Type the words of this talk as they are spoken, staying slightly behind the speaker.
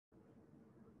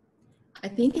I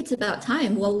think it's about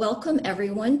time. Well, welcome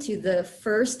everyone to the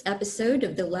first episode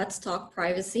of the Let's Talk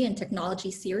Privacy and Technology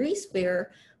series,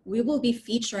 where we will be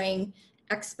featuring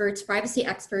experts, privacy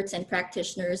experts and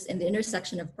practitioners in the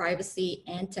intersection of privacy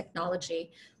and technology.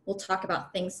 We'll talk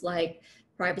about things like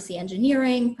privacy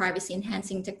engineering, privacy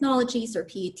enhancing technologies or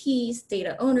PETs,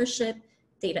 data ownership,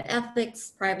 data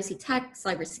ethics, privacy tech,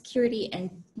 cybersecurity, and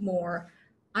more.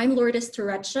 I'm Lourdes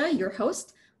Turecha, your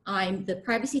host. I'm the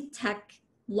privacy tech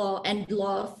law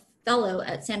fellow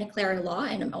at Santa Clara Law,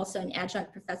 and I'm also an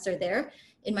adjunct professor there.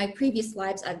 In my previous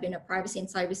lives, I've been a privacy and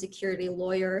cybersecurity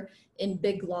lawyer in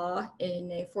big law in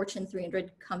a Fortune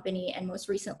 300 company, and most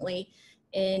recently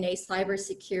in a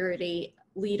cybersecurity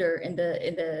leader in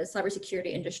the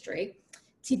cybersecurity industry.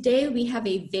 Today, we have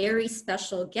a very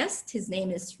special guest. His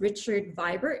name is Richard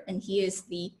Vibert, and he is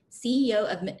the CEO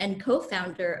and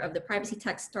co-founder of the privacy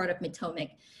tech startup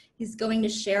Metomic. He's going to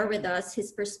share with us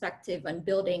his perspective on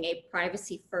building a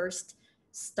privacy-first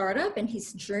startup and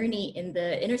his journey in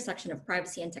the intersection of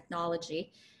privacy and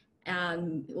technology.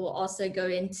 We'll also go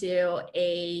into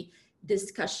a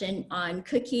discussion on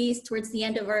cookies towards the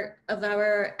end of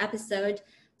our episode.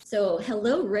 So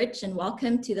hello, Rich, and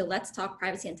welcome to the Let's Talk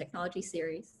Privacy and Technology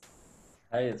series.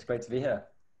 Hey, it's great to be here.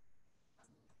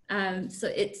 So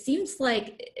it seems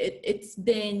like it's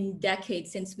been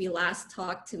decades since we last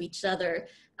talked to each other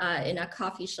in a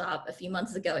coffee shop a few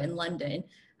months ago in London.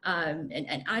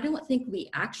 And I don't think we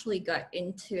actually got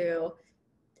into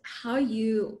how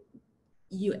you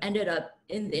ended up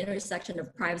in the intersection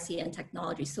of privacy and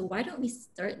technology. So why don't we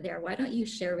start there? Why don't you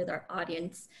share with our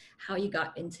audience how you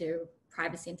got into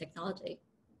privacy and technology?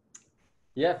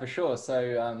 Yeah, for sure.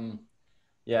 So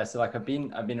so like I've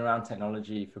been around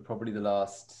technology for probably the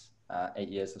last 8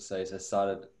 years or so. So I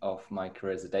started off my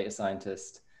career as a data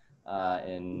scientist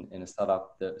in a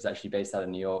startup that was actually based out of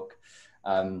New York.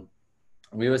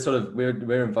 We were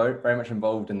very much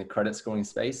involved in the credit scoring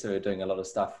space. So we were doing a lot of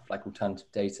stuff like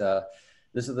alternative data.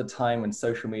 This was the time when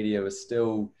social media was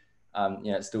still,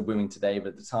 it's still booming today, but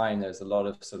at the time there was a lot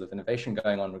of sort of innovation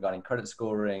going on regarding credit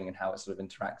scoring and how it sort of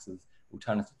interacts with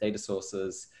alternative data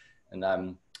sources.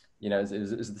 And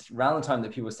it was around the time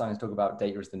that people were starting to talk about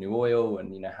data as the new oil,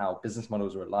 and how business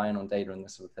models were relying on data and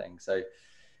this sort of thing. So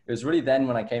it was really then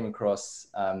when I came across,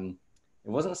 it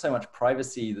wasn't so much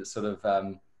privacy that sort of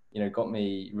got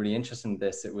me really interested in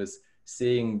this. It was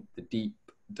seeing the deep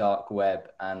dark web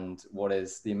and what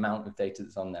is the amount of data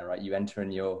that's on there, right? You enter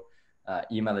in your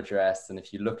email address, and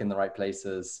if you look in the right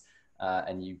places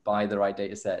and you buy the right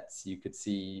data sets, you could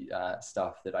see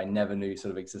stuff that I never knew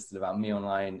sort of existed about me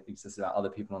online, existed about other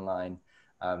people online.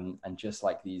 And just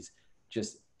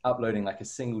uploading like a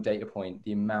single data point,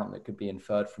 the amount that could be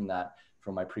inferred from that,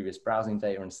 from my previous browsing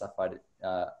data and stuff I'd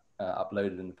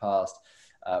uploaded in the past,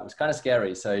 was kind of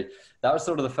scary. So that was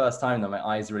sort of the first time that my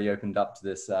eyes really opened up to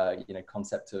this,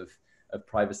 concept of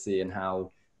privacy and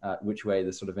how, which way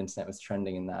the sort of internet was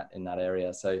trending in that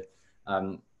area. So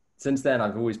since then,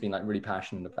 I've always been like really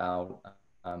passionate about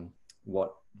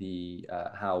what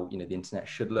how the internet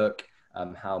should look,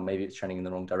 how maybe it's trending in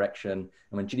the wrong direction. And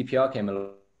when GDPR came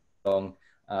along,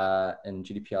 and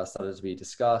GDPR started as we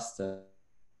discussed,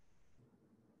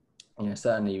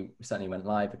 certainly went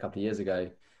live a couple of years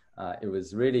ago. It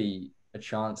was really a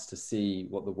chance to see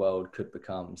what the world could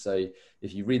become. So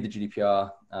if you read the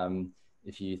GDPR,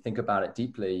 if you think about it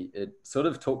deeply, it sort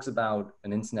of talks about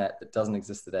an internet that doesn't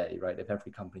exist today, right? If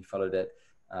every company followed it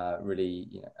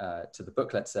to the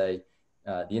book, let's say,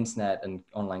 the internet and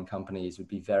online companies would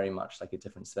be very much like a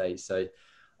different space. So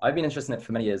I've been interested in it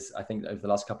for many years. I think over the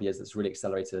last couple of years, it's really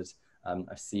accelerated.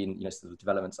 I've seen, sort of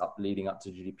developments leading up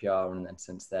to GDPR, and then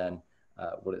since then,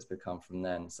 what it's become from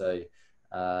then. So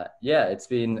it's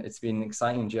been an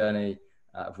exciting journey.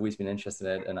 I've always been interested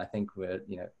in it, and I think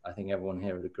I think everyone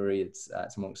here would agree it's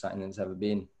more exciting than it's ever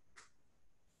been.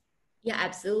 Yeah,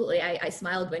 absolutely. I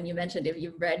smiled when you mentioned if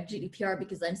you've read GDPR,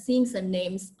 because I'm seeing some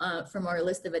names from our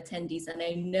list of attendees, and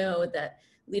I know that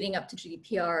leading up to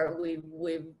GDPR,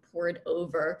 we've poured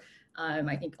over,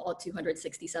 I think, all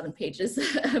 267 pages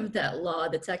of that law,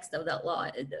 the text of that law.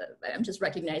 I'm just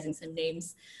recognizing some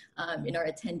names in our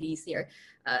attendees here.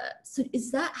 So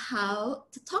is that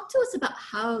talk to us about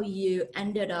how you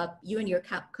and your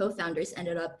co-founders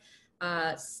ended up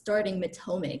starting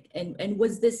Metomic, and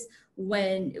was this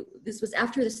when this was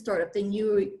after the startup, the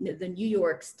New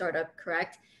York startup,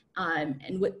 correct?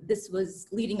 And this was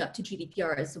leading up to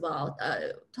GDPR as well.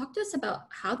 Talk to us about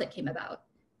how that came about.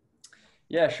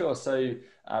 Yeah, sure. So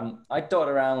I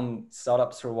dotted around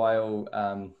startups for a while,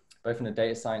 both in a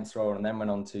data science role, and then went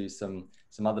on to some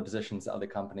other positions at other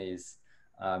companies.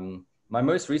 My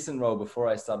most recent role before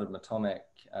I started Metomic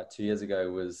 2 years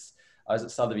ago was I was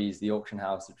at Sotheby's, the auction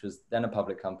house, which was then a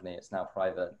public company. It's now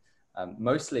private.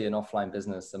 Mostly an offline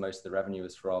business, so most of the revenue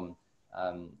was from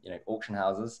auction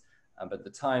houses. But at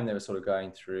the time, they were sort of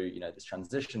going through this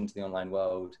transition to the online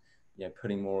world,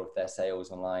 putting more of their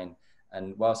sales online.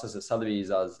 And whilst I was at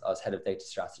Sotheby's, I was head of data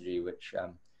strategy, which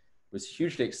was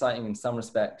hugely exciting in some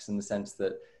respects, in the sense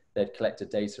that they'd collected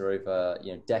data over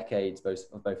decades, both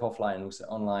offline and also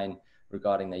online,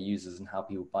 regarding their users and how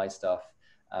people buy stuff.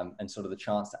 And sort of the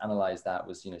chance to analyze that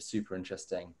was super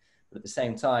interesting. But at the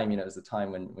same time, it was the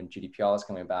time when GDPR was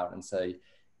coming about, and so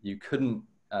you couldn't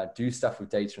do stuff with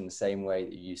data in the same way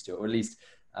that you used to, or at least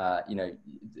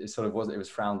it was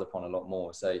frowned upon a lot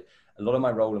more. So a lot of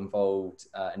my role involved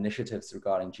initiatives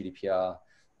regarding GDPR,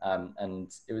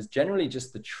 and it was generally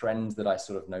just the trends that I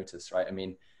sort of noticed, right? I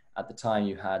mean, at the time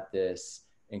you had this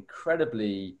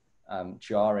incredibly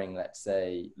jarring, let's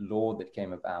say, law that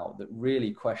came about that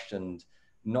really questioned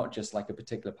not just like a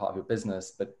particular part of your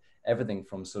business, but everything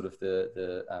from sort of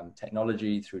the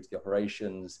technology through to the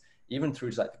operations, even through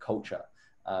to like the culture,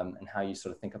 and how you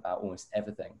sort of think about almost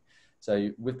everything. So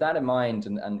with that in mind,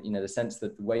 and the sense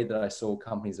that the way that I saw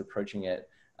companies approaching it,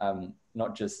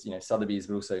 not just Sotheby's,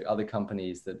 but also other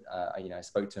companies that I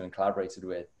spoke to and collaborated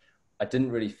with, I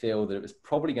didn't really feel that it was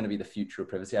probably going to be the future of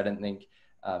privacy. I didn't think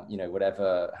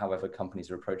however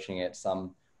companies are approaching it,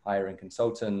 some hiring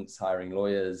consultants, hiring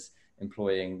lawyers,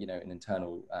 employing an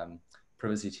internal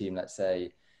privacy team, let's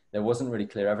say, there wasn't really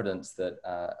clear evidence that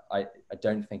I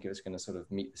don't think it was going to sort of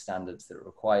meet the standards that are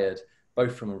required,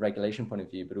 both from a regulation point of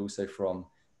view, but also from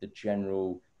the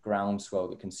general groundswell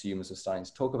that consumers are starting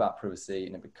to talk about privacy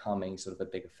and it becoming sort of a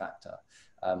bigger factor.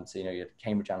 So, you had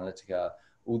Cambridge Analytica,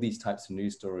 all these types of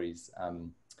news stories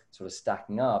sort of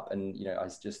stacking up. And, I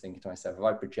was just thinking to myself, if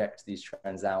I project these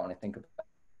trends out and I think about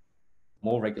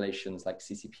more regulations like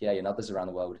CCPA and others around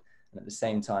the world, and at the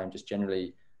same time, just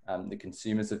generally the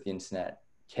consumers of the internet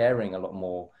caring a lot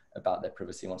more about their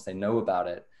privacy once they know about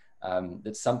it,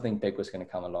 that something big was going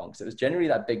to come along. So it was generally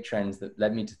that big trends that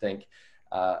led me to think,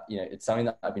 it's something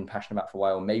that I've been passionate about for a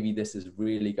while. Maybe this is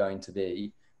really going to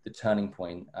be the turning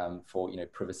point for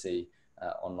privacy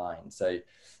online. So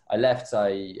I left.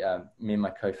 Me and my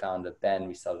co-founder Ben,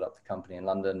 we started up the company in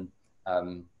London.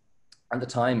 At the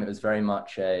time, it was very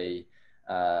much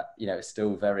it's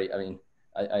still very. I mean,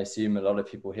 I assume a lot of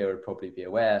people here would probably be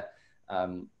aware.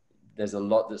 There's a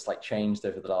lot that's like changed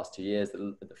over the last 2 years.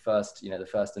 The first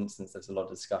instance, there's a lot of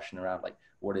discussion around like,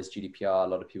 what is GDPR? A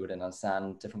lot of people didn't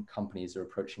understand. Different companies are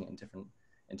approaching it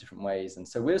in different ways. And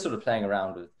so we're sort of playing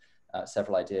around with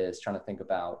several ideas, trying to think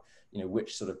about,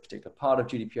 which sort of particular part of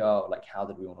GDPR, like how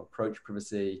did we want to approach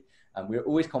privacy? We were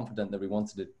always confident that we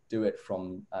wanted to do it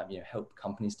from, help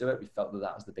companies do it. We felt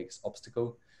that was the biggest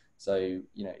obstacle. So,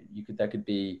 there could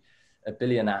be a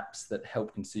billion apps that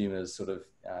help consumers sort of,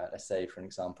 let's say, for an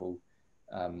example,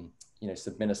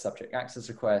 submit a subject access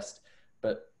request,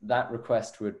 but that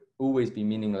request would always be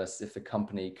meaningless if the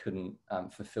company couldn't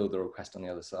fulfill the request on the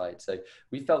other side. So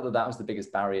we felt that was the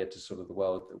biggest barrier to sort of the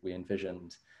world that we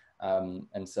envisioned.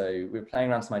 And so we were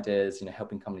playing around some ideas,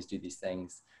 helping companies do these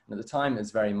things. And at the time, it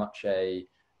was very much a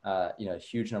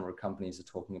huge number of companies are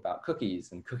talking about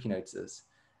cookies and cookie notices.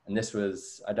 And this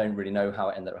was, I don't really know how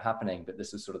it ended up happening, but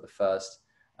this was sort of the first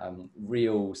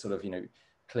real sort of,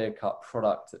 clear-cut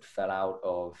product that fell out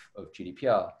of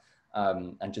GDPR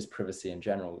and just privacy in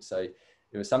general. So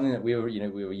it was something that we were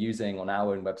using on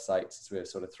our own websites as we were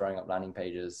sort of throwing up landing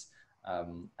pages.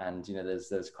 And,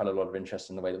 there's quite a lot of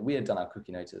interest in the way that we had done our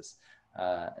cookie notice.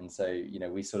 And so,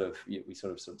 we sort of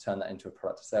turned that into a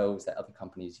product ourselves that other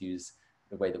companies use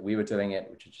the way that we were doing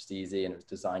it, which is just easy, and it was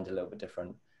designed a little bit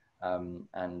different. And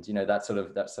that sort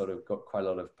of got quite a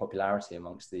lot of popularity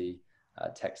amongst the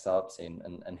tech startup scene,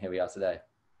 and here we are today.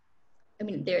 I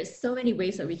mean, there's so many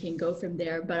ways that we can go from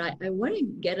there, but I want to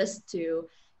get us to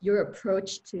your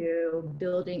approach to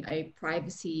building a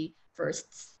privacy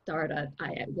first startup.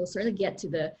 I will certainly get to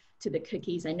the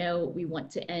cookies. I know we want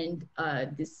to end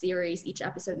this series, each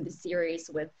episode in this series,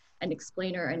 with an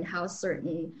explainer on how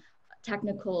certain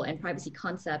technical and privacy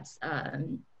concepts,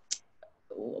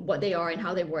 what they are and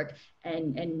how they work,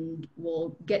 and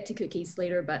we'll get to cookies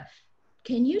later. But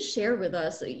can you share with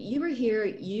us, you were here,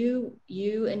 you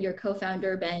and your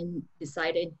co-founder, Ben,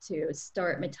 decided to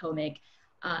start Metomic.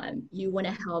 You want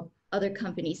to help other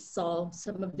companies solve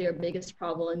some of their biggest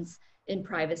problems in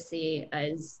privacy,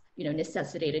 as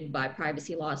necessitated by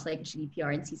privacy laws like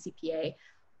GDPR and CCPA.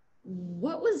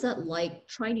 What was that like,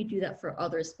 trying to do that for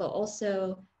others, but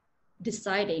also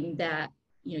deciding that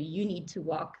you need to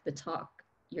walk the talk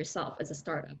yourself as a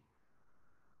startup?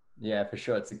 Yeah, for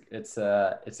sure. It's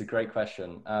a great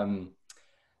question.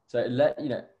 So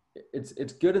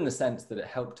it's good in the sense that it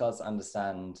helped us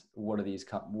understand what are these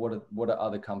what are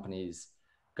other companies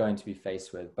going to be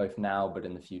faced with, both now but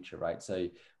in the future, right? So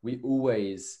we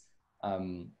always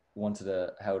wanted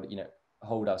to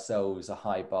hold ourselves a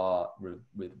high bar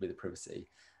with privacy,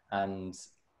 and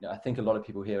I think a lot of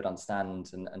people here would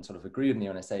understand and sort of agree with me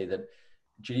when I say that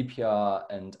GDPR,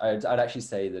 and I'd actually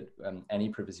say that any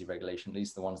privacy regulation, at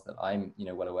least the ones that I'm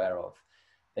well aware of,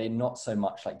 they're not so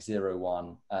much like 0 or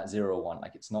 1.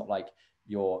 Like it's not like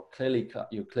you're clearly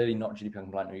not GDPR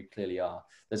compliant, or you clearly are.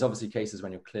 There's obviously cases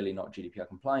when you're clearly not GDPR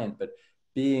compliant, but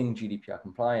being GDPR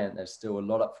compliant, there's still a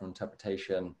lot up for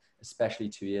interpretation, especially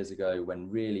 2 years ago when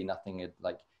really nothing had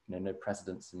no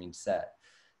precedents had been set.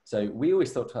 So we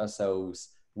always thought to ourselves,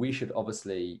 we should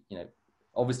obviously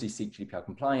seek GDPR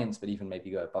compliance, but even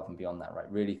maybe go above and beyond that,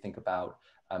 right? Really think about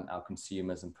our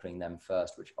consumers and putting them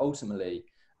first, which ultimately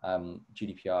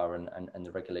GDPR and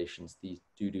the regulations, these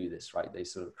do this, right? They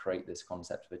sort of create this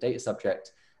concept of a data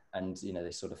subject, and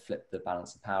they sort of flip the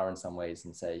balance of power in some ways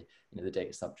and say the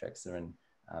data subjects are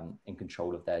in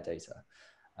control of their data.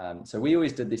 So we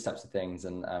always did these types of things,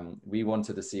 and we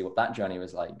wanted to see what that journey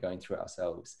was like going through it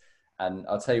ourselves. And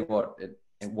I'll tell you what,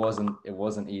 it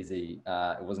wasn't easy.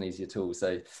 It wasn't easy at all.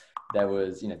 So there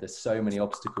was there's so many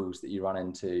obstacles that you run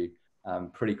into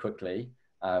pretty quickly.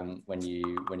 When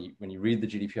you read the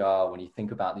GDPR, when you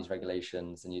think about these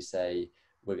regulations and you say,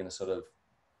 we're going to sort of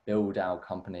build our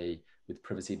company with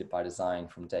privacy by design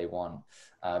from day one.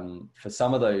 For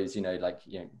some of those,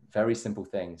 very simple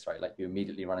things, right? Like you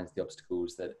immediately run into the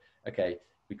obstacles that, okay,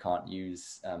 we can't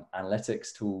use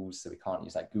analytics tools. So we can't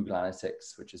use like Google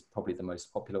Analytics, which is probably the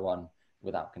most popular one,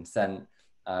 without consent.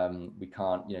 We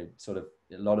can't, sort of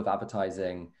a lot of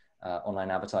advertising,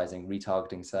 online advertising,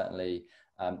 retargeting, certainly.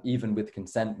 Even with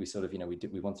consent, we sort of,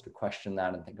 we wanted to question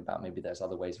that and think about maybe there's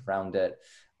other ways around it.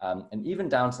 And even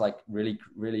down to like really,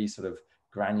 really sort of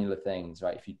granular things,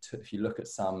 right? If you look at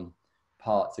some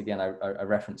parts, again, I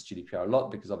reference GDPR a lot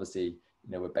because obviously,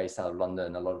 we're based out of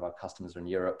London. A lot of our customers are in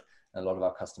Europe, and a lot of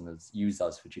our customers use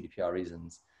us for GDPR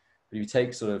reasons. But if you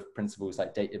take sort of principles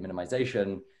like data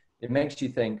minimization, it makes you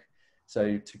think,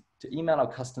 so to email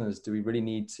our customers, do we really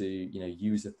need to,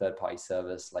 use a third-party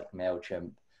service like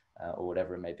MailChimp or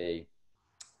whatever it may be?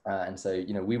 And so,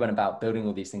 we went about building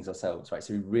all these things ourselves, right?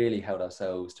 So we really held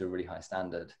ourselves to a really high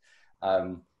standard.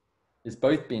 It's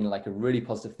both been like a really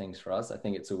positive things for us. I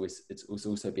think it's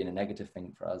also been a negative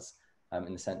thing for us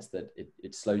in the sense that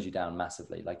it slows you down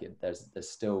massively. Like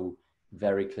there's still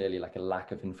very clearly like a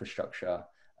lack of infrastructure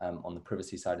on the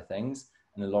privacy side of things.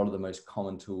 And a lot of the most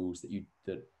common tools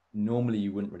that normally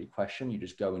you wouldn't really question, you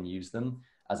just go and use them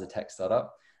as a tech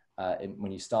startup.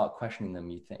 When you start questioning them,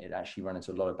 you think it actually runs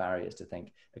into a lot of barriers to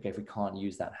think, okay, if we can't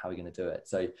use that, how are we going to do it?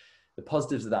 So the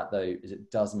positives of that, though, is it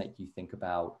does make you think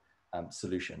about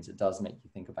solutions. It does make you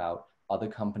think about other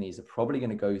companies are probably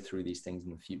going to go through these things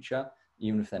in the future,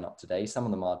 even if they're not today. Some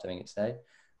of them are doing it today,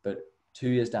 but 2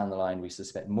 years down the line, we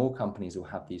suspect more companies will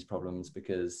have these problems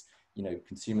because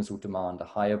consumers will demand a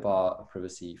higher bar of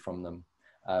privacy from them,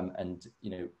 and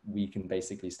we can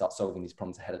basically start solving these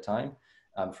problems ahead of time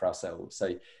for ourselves.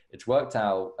 So it's worked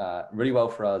out really well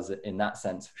for us in that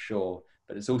sense, for sure.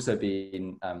 But it's also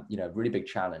been a really big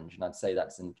challenge, and I'd say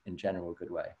that's in general a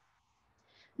good way.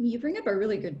 You bring up a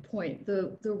really good point.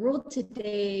 The world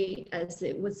today, as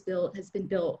it was built, has been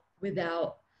built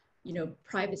without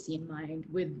privacy in mind,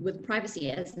 with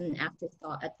privacy as an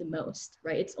afterthought at the most,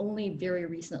 right? It's only very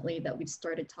recently that we've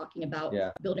started talking about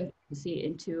building privacy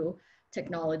into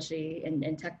technology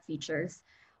and tech features.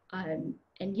 And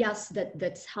yes,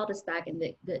 that's held us back, and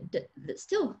that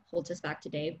still holds us back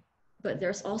today. But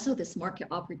there's also this market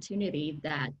opportunity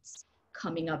that's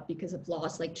coming up because of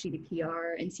laws like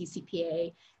GDPR and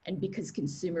CCPA, and because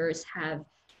consumers have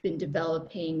been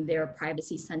developing their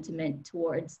privacy sentiment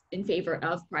in favor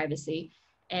of privacy.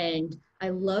 And I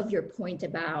love your point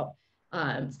about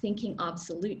thinking of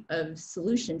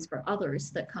solutions for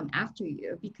others that come after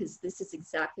you, because this is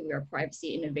exactly where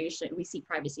we see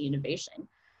privacy innovation.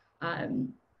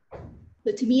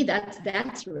 But to me,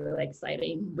 that's really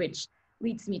exciting, which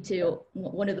leads me to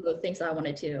one of the things I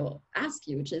wanted to ask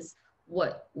you, which is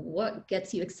what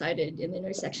gets you excited in the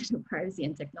intersection of privacy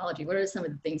and technology? What are some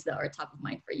of the things that are top of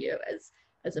mind for you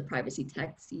as a privacy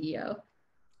tech CEO?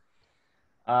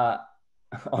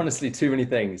 Honestly, too many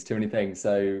things.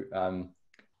 So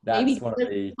that's maybe one of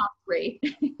the top three.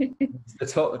 it's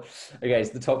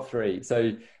the top three.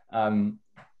 So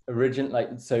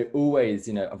always,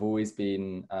 I've always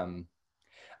been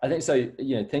I think so,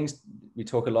 things, we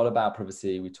talk a lot about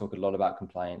privacy, we talk a lot about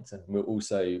compliance, and we're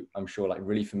also, I'm sure, like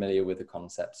really familiar with the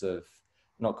concepts of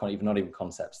not even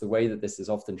concepts, the way that this is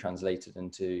often translated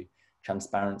into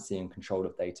transparency and control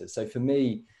of data. So for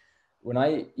me,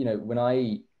 because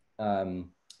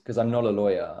I'm not a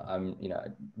lawyer, I'm,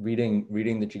 reading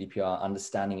the GDPR,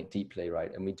 understanding it deeply,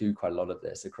 right? And we do quite a lot of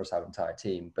this across our entire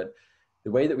team. But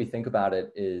the way that we think about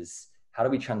it is, how do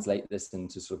we translate this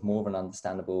into sort of more of an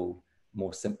understandable,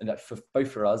 more simple, for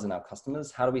both for us and our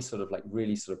customers? How do we sort of like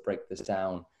really sort of break this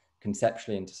down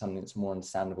conceptually into something that's more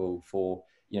understandable for,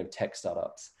 tech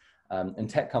startups and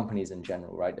tech companies in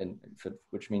general, right? And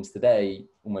which means today,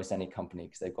 almost any company,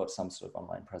 because they've got some sort of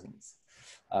online presence.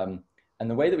 And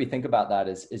the way that we think about that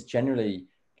is generally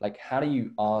like, how do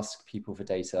you ask people for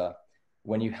data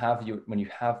when you have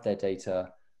their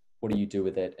data? What do you do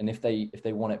with it? And if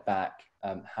they want it back,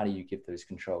 how do you give those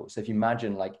controls? So if you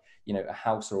imagine like, a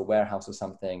house or a warehouse or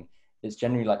something, it's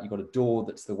generally like you've got a door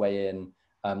that's the way in.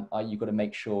 You've got to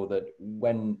make sure that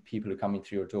when people are coming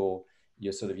through your door,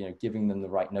 you're sort of, giving them the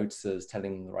right notices,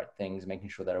 telling them the right things, making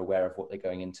sure they're aware of what they're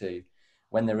going into.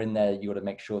 When they're in there, you got to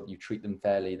make sure that you treat them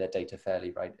fairly, their data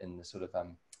fairly, right? In the sort of,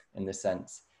 in this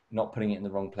sense, not putting it in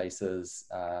the wrong places,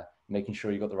 making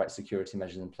sure you've got the right security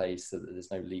measures in place so that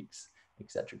there's no leaks, et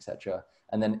cetera, et cetera.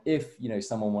 And then if,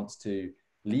 someone wants to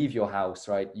leave your house,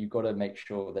 right, you've got to make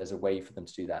sure there's a way for them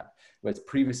to do that. Whereas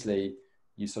previously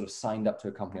you sort of signed up to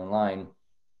a company online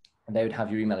and they would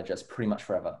have your email address pretty much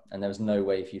forever. And there was no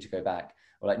way for you to go back,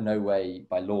 or like no way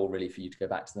by law really for you to go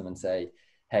back to them and say,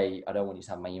 hey, I don't want you to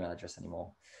have my email address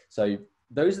anymore. So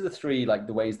those are the three, like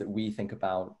the ways that we think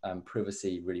about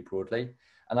privacy really broadly.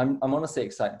 And I'm honestly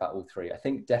excited about all three. I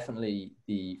think definitely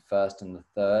the first and the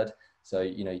third. So,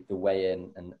 the way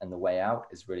in and the way out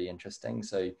is really interesting.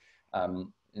 So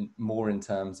more in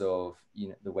terms of,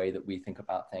 the way that we think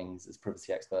about things as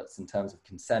privacy experts in terms of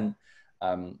consent,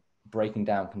 breaking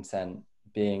down consent,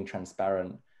 being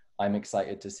transparent. I'm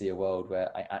excited to see a world where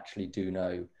I actually do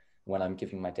know when I'm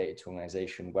giving my data to an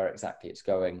organization where exactly it's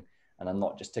going. And I'm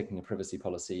not just taking a privacy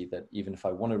policy that even if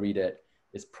I want to read it,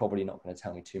 it's probably not going to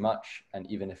tell me too much. And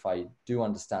even if I do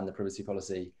understand the privacy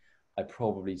policy, I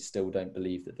probably still don't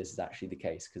believe that this is actually the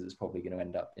case, because it's probably going to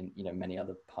end up in, many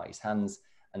other parties' hands.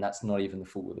 And that's not even the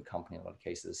fault of the company in a lot of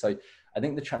cases. So I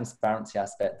think the transparency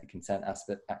aspect, the consent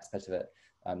aspect of it,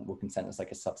 well, consent is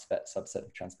like a subset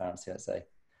of transparency, let's say.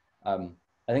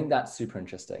 I think that's super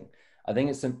interesting. I think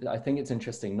it's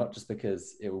interesting not just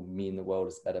because it will mean the world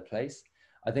is a better place.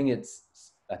 I think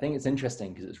it's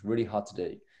interesting because it's really hard to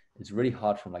do. It's really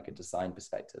hard from like a design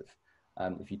perspective.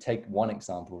 If you take one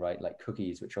example, right, like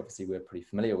cookies, which obviously we're pretty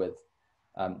familiar with,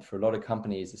 for a lot of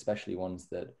companies, especially ones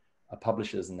that are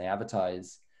publishers and they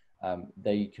advertise,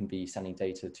 they can be sending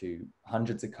data to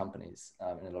hundreds of companies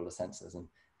in a lot of senses. And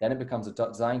then it becomes a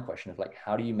design question of like,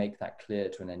 how do you make that clear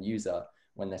to an end user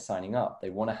when they're signing up?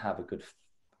 They want to have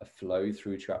a flow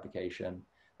through to your application.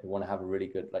 They want to have a really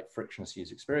good, like, frictionless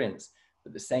user experience.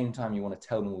 But at the same time, you want to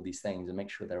tell them all these things and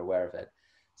make sure they're aware of it.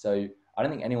 So I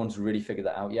don't think anyone's really figured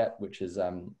that out yet, which is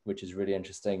really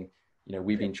interesting.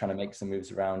 We've been trying to make some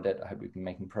moves around it. I hope we've been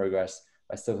making progress.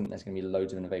 I still think there's going to be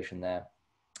loads of innovation there.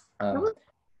 Tell us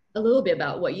a little bit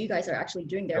about what you guys are actually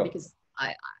doing there, Sure. because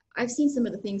I've seen some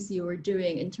of the things you were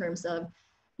doing in terms of,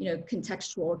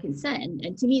 contextual consent,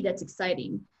 and to me that's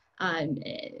exciting.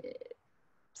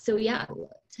 So yeah,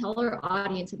 tell our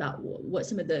audience about what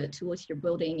some of the tools you're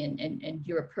building and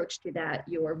your approach to that,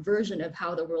 your version of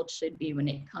how the world should be when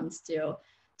it comes to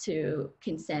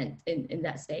consent in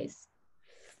that space.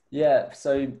 Yeah,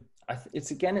 so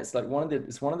it's like one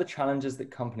of the challenges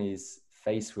that companies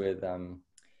face with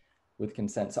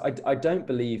consent. So I don't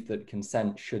believe that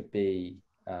consent should be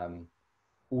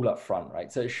all up front,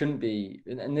 right? So it shouldn't be,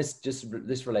 and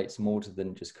this relates more to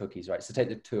than just cookies, right? So take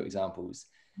the two examples.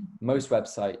 Most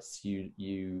websites you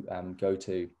go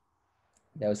to,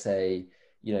 they'll say,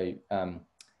 you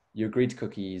agree to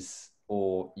cookies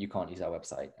or you can't use our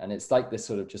website. And it's like this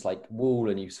sort of just like wall,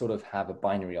 and you sort of have a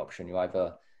binary option. You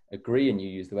either agree and you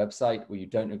use the website, or you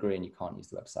don't agree and you can't use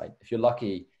the website. If you're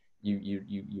lucky,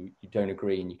 you don't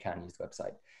agree and you can use the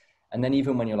website. And then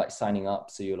even when you're like signing up,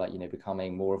 so you're like,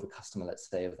 becoming more of a customer, let's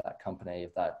say, of that company,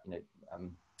 of that,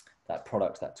 that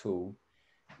product, that tool,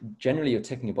 generally you're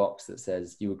ticking a box that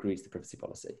says you agree to the privacy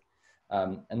policy.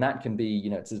 And that can be,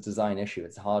 it's a design issue.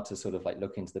 It's hard to sort of like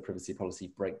look into the privacy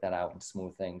policy, break that out into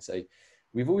smaller things. So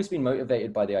we've always been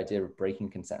motivated by the idea of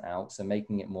breaking consent out. So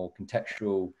making it more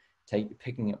contextual,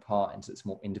 picking it apart into its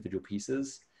more individual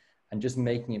pieces, and just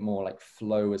making it more like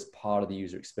flow as part of the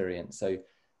user experience. So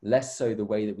less so the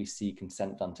way that we see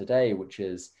consent done today, which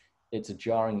is it's a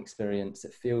jarring experience.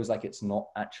 It feels like it's not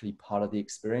actually part of the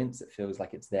experience. It feels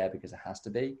like it's there because it has to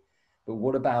be. but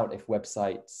what about if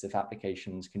websites, if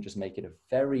applications can just make it a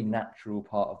very natural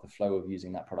part of the flow of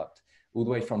using that product, all the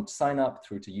way from sign up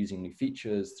through to using new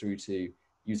features, through to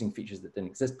using features that didn't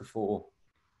exist before.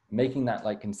 Making that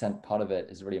like consent part of it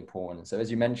is really important. So as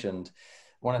you mentioned,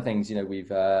 one of the things,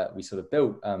 we sort of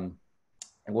built,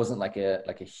 it wasn't like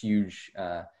a huge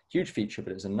feature,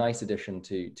 but it was a nice addition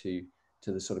to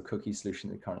the sort of cookie solution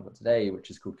that we currently got today, which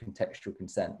is called contextual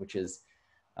consent, which is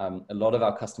a lot of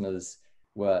our customers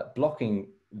were blocking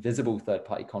visible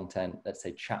third-party content, let's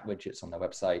say chat widgets on their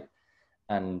website,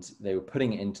 and they were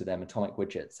putting it into their Metomic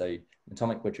widget. So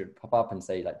Metomic widget would pop up and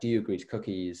say, like, do you agree to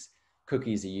cookies?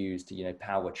 Cookies are used to,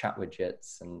 power chat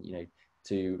widgets and,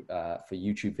 for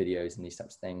YouTube videos and these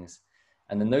types of things.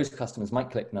 And then those customers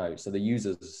might click no. So the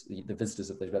users, the visitors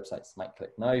of those websites might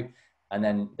click no. And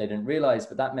then they didn't realize,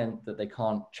 but that meant that they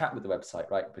can't chat with the website,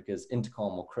 right? Because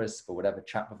Intercom or Crisp or whatever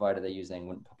chat provider they're using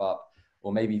wouldn't pop up.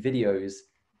 Or maybe videos,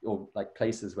 or like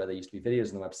places where there used to be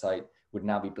videos on the website would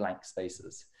now be blank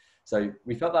spaces. So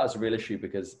we felt that was a real issue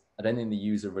because I don't think the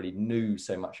user really knew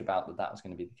so much about that was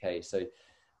going to be the case. So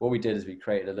what we did is we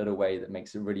created a little way that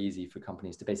makes it really easy for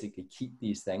companies to basically keep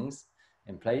these things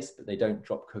in place, but they don't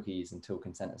drop cookies until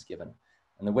consent is given.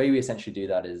 And the way we essentially do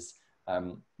that is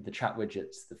the chat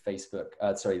widgets, the Facebook,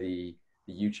 the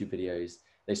YouTube videos,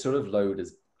 they sort of load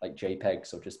as like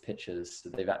JPEGs or just pictures. So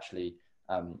they've actually,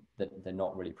 they're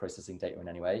not really processing data in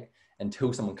any way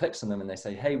until someone clicks on them and they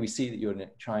say, hey, we see that you're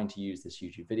trying to use this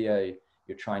YouTube video,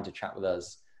 you're trying to chat with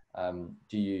us.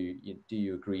 Do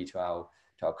you agree to our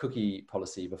cookie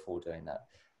policy before doing that?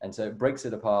 And so it breaks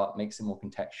it apart, makes it more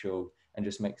contextual, and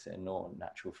just makes it a more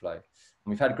natural flow. And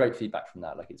we've had great feedback from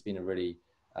that. Like, it's been a really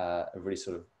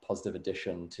sort of positive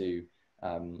addition to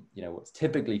what's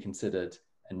typically considered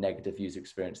a negative user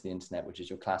experience of the internet, which is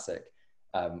your classic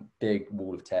big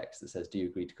wall of text that says, do you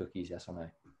agree to cookies, yes or no?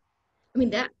 I mean,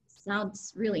 that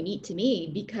sounds really neat to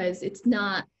me because it's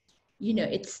not,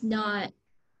 it's not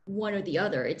one or the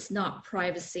other. It's not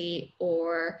privacy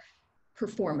or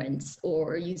performance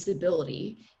or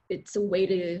usability. It's a way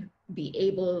to be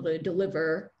able to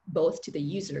deliver both to the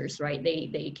users, right?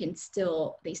 They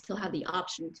still have the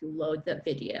option to load the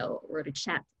video or to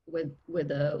chat with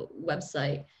a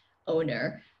website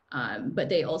owner, but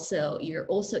you're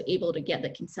also able to get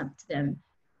the consent to them,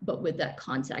 but with that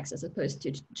context, as opposed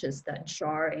to just that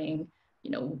jarring,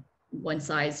 one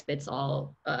size fits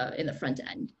all in the front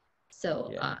end. So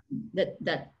yeah.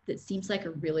 That seems like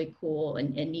a really cool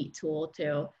and neat tool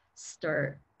to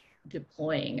start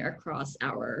deploying across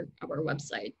our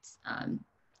websites.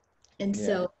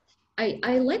 So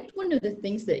I liked one of the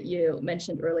things that you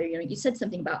mentioned earlier. You said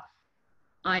something about,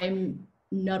 I'm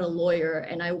not a lawyer,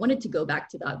 and I wanted to go back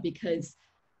to that because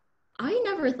I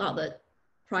never thought that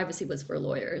privacy was for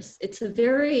lawyers. It's a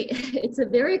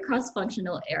very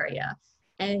cross-functional area.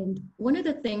 And one of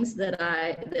the things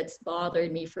that's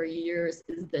bothered me for years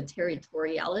is the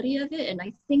territoriality of it. And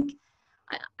I think,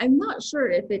 I'm not sure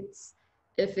if it's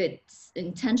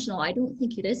intentional. I don't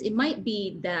think it is. It might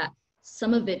be that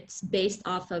some of it's based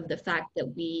off of the fact that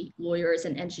we lawyers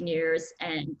and engineers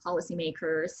and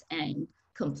policymakers and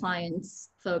compliance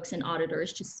folks and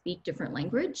auditors just speak different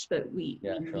language, but we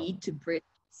need to bridge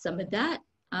some of that.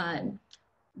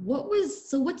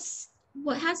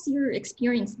 What has your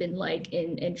experience been like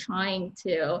in trying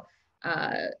to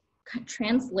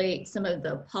translate some of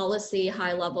the policy,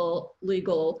 high level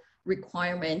legal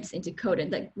requirements into code?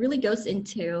 And that really goes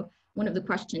into one of the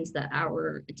questions that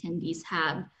our attendees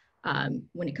have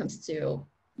when it comes to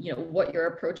what your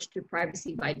approach to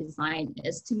privacy by design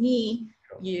is. To me,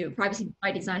 privacy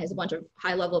by design has a bunch of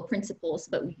high level principles,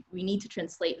 but we need to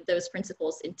translate those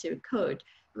principles into code,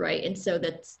 right? And so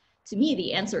that's, to me,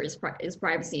 the answer is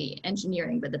privacy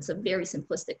engineering, but that's a very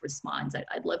simplistic response.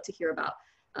 I'd love to hear about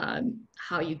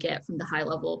how you get from the high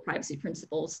level privacy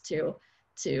principles to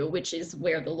which is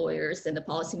where the lawyers and the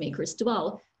policymakers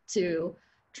dwell, to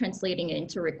translating it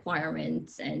into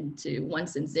requirements and to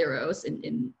ones and zeros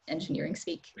in engineering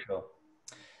speak. Sure.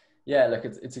 Yeah, look,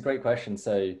 it's a great question.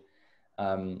 So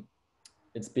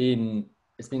it's been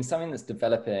something that's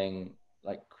developing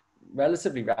like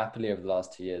relatively rapidly over the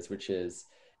last 2 years, which is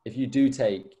if you do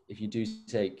take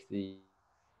the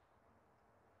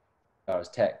as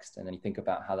text and then you think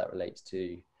about how that relates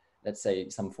to, let's say,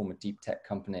 some form of deep tech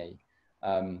company,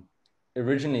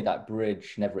 originally that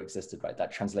bridge never existed, right?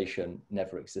 That translation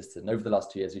never existed. And over the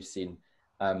last 2 years, we've seen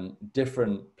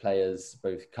different players,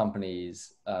 both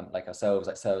companies like ourselves,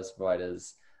 like service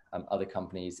providers, other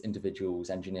companies, individuals,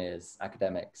 engineers,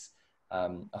 academics,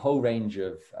 a whole range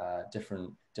of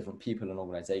different people and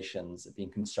organizations have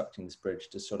been constructing this bridge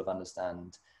to sort of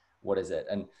understand what is it.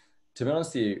 And To be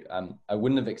honest with you, I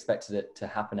wouldn't have expected it to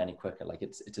happen any quicker. Like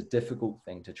it's a difficult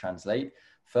thing to translate.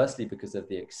 Firstly, because of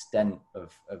the extent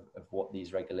of what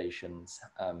these regulations.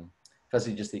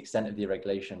 Firstly, just the extent of the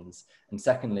regulations, and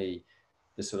secondly,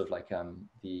 the sort of like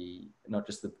the not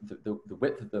just the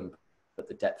width of them, but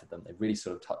the depth of them. They really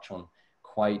sort of touch on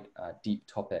quite deep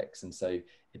topics, and so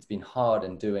it's been hard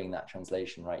in doing that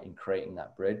translation, right, in creating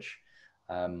that bridge.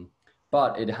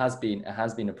 But it has been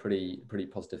a pretty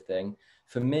positive thing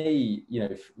for me. You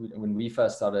know, when we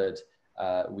first started,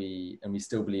 we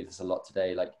still believe this a lot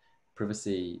today. Like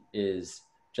privacy is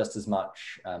just as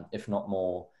much, if not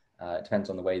more. It depends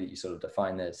on the way that you sort of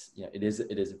define this. You know, it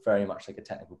is very much like a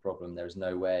technical problem. There is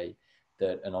no way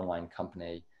that an online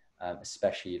company,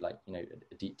 especially like, you know,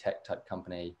 a deep tech type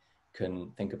company,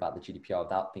 can think about the GDPR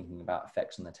without thinking about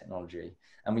effects on their technology.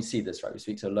 And we see this, right? We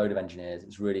speak to a load of engineers.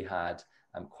 It's really had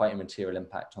quite a material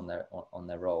impact on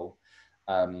their role.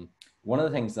 One of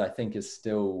the things that I think is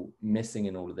still missing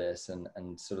in all of this,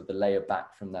 and sort of the layer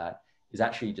back from that, is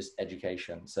actually just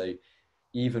education. So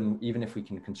even if we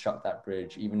can construct that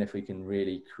bridge, even if we can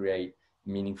really create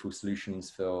meaningful solutions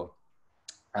for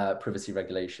privacy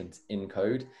regulations in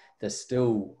code, there's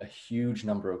still a huge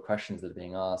number of questions that are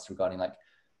being asked regarding like,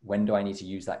 when do I need to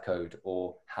use that code,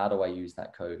 or how do I use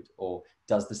that code, or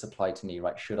does this apply to me,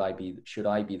 right? Should I be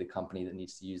the company that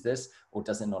needs to use this, or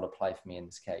does it not apply for me in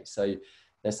this case? So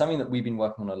there's something that we've been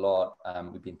working on a lot.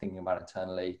 We've been thinking about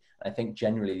internally. And I think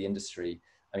generally the industry,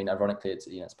 I mean, ironically, it's,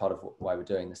 you know, it's part of why we're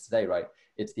doing this today, right?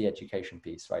 It's the education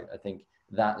piece, right? I think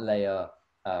that layer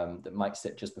that might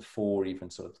sit just before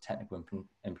even sort of the technical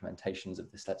implementations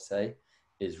of this, let's say,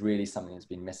 is really something that's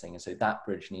been missing. And so that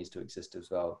bridge needs to exist as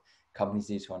well. Companies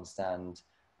need to understand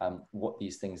what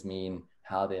these things mean,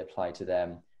 how they apply to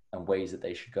them, and ways that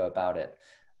they should go about it.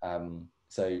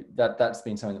 So that's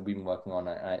been something that we've been working on,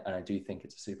 and I do think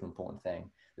it's a super important thing.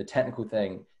 The technical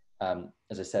thing,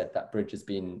 as I said, that bridge has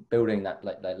been building that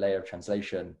layer of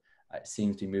translation. It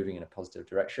seems to be moving in a positive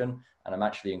direction, and I'm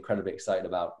actually incredibly excited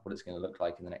about what it's going to look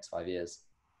like in the next 5 years.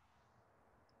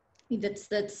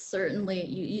 That's certainly,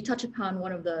 you touch upon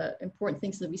one of the important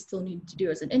things that we still need to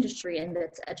do as an industry, and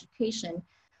that's education.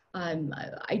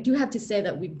 I do have to say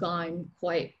that we've gone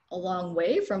quite a long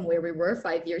way from where we were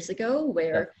 5 years ago,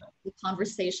 where the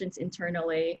conversations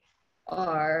internally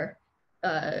are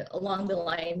along the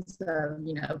lines of,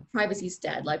 you know, privacy's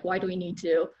dead. Like, why do we need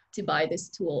to buy this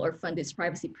tool or fund this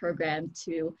privacy program?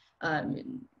 To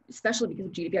especially because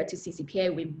of GDPR to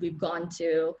CCPA,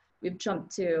 we've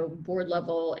jumped to board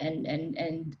level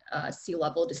and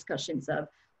C-level discussions of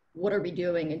what are we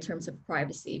doing in terms of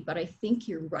privacy. But I think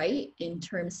you're right in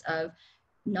terms of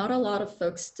not a lot of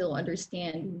folks still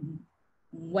understand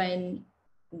when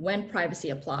privacy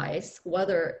applies,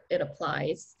 whether it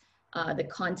applies, the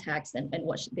context, and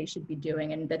what they should be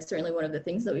doing. And that's certainly one of the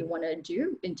things that we want to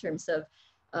do in terms of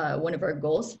one of our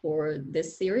goals for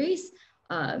this series.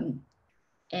 And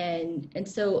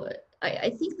so I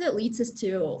think that leads us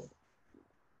to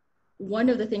one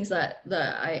of the things that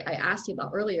I asked you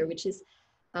about earlier, which is,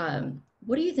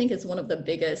 what do you think is one of the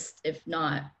biggest, if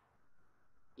not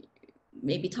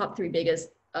maybe top 3 biggest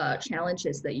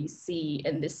challenges that you see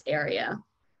in this area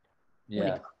when it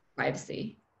comes to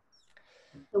privacy?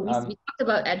 So we talked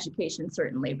about education,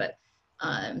 certainly, but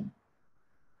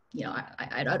you know,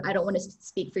 I don't want to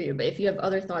speak for you, but if you have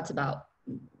other thoughts about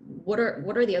what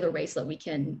are the other ways that we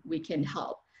can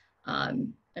help,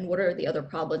 and what are the other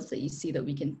problems that you see that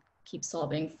we can keep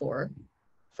solving for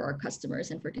our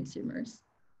customers and for consumers?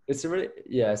 It's a really,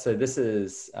 yeah. So this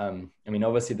is, I mean,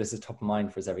 obviously this is top of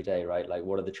mind for us every day, right? Like,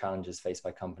 what are the challenges faced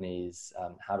by companies?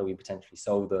 How do we potentially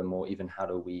solve them? Or even how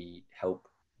do we help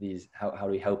how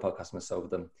do we help our customers solve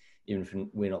them, even if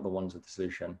we're not the ones with the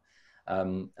solution?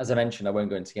 As I mentioned, I won't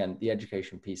go into again, the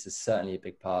education piece is certainly a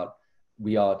big part.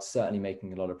 We are certainly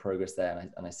making a lot of progress there,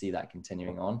 and I see that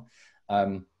continuing on.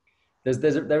 There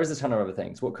is a ton of other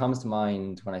things. What comes to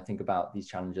mind when I think about these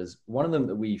challenges, one of them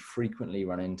that we frequently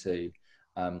run into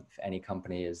for any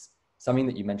company is something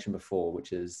that you mentioned before,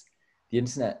 which is the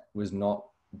internet was not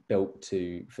built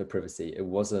for privacy. It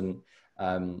wasn't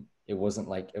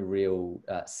like a real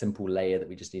simple layer that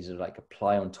we just needed to like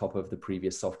apply on top of the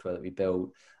previous software that we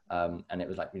built, and it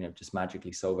was like, you know, just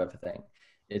magically solve everything.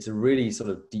 It's a really sort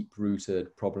of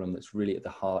deep-rooted problem that's really at the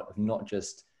heart of not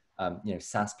just you know,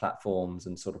 SaaS platforms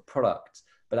and sort of products,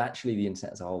 but actually the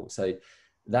internet as a whole. So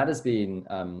that has been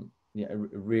you know,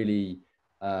 really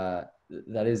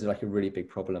that is like a really big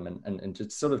problem. And to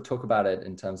sort of talk about it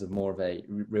in terms of more of a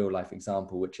real life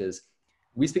example, which is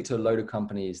we speak to a load of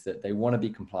companies that they want to be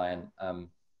compliant, and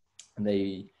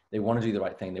they they want to do the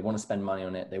right thing. They want to spend money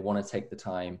on it. They want to take the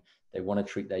time. They want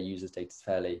to treat their users' data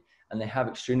fairly, and they have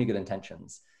extremely good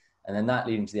intentions. And then that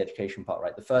leading to the education part,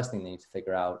 right? The first thing they need to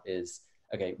figure out is,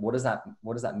 okay, what does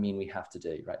that mean we have to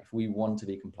do, right? If we want to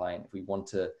be compliant, if we want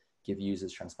to give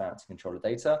users transparency control of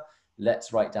data,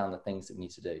 let's write down the things that we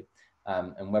need to do.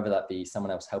 And whether that be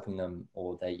someone else helping them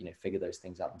or they, figure those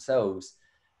things out themselves.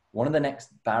 One of the next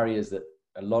barriers that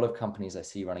a lot of companies I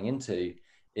see running into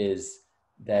is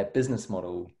their business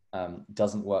model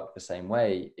doesn't work the same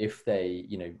way if they,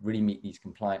 really meet these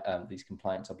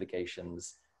compliance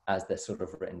obligations as they're sort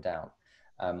of written down.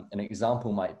 An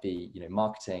example might be,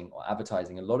 marketing or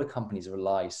advertising. A lot of companies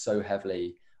rely so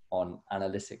heavily on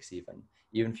analytics,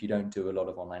 even if you don't do a lot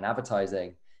of online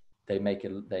advertising, they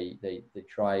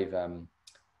drive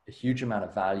a huge amount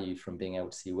of value from being able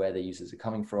to see where their users are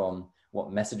coming from,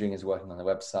 what messaging is working on their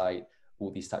website,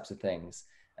 all these types of things.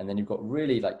 And then you've got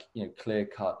really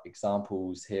clear-cut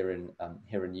examples here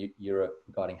in Europe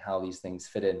regarding how these things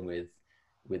fit in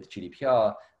with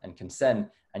GDPR and consent.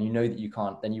 And that you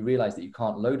can't, then you realize that you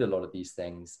can't load a lot of these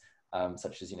things,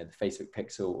 such as the Facebook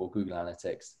Pixel or Google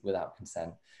Analytics without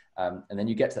consent. And then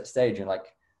you get to that stage and you're like,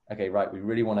 okay, right, we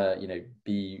really want to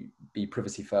be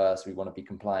privacy first. We want to be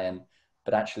compliant,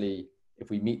 but actually, if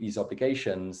we meet these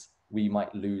obligations, we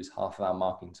might lose half of our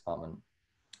marketing department,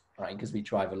 right? Because we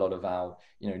drive a lot of our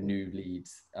new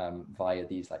leads via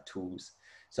these tools.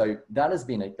 So that has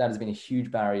been a huge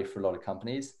barrier for a lot of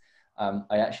companies.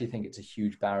 I actually think it's a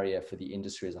huge barrier for the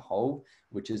industry as a whole,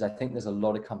 which is, I think there's a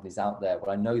lot of companies out there.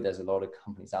 Well, I know there's a lot of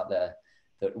companies out there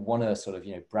that want to sort of,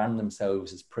 brand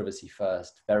themselves as privacy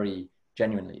first, very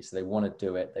genuinely. So they want to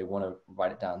do it. They want to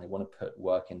write it down. They want to put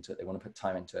work into it. They want to put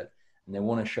time into it, and they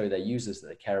want to show their users that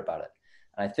they care about it.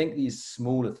 And I think these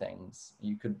smaller things,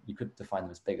 you could define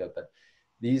them as bigger, but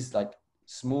these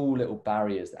small little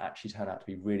barriers that actually turn out to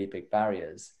be really big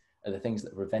barriers are the things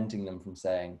that are preventing them from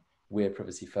saying, we're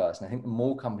privacy first. And I think the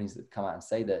more companies that come out and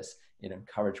say this,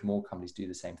 encourage more companies to do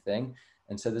the same thing.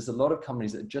 And so there's a lot of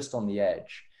companies that are just on the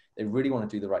edge. They really want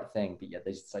to do the right thing, but yet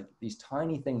there's these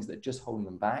tiny things that are just holding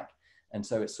them back. And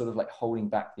so it's sort of holding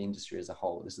back the industry as a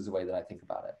whole. This is the way that I think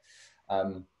about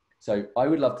it. So I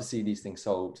would love to see these things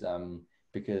solved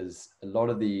because a lot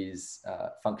of these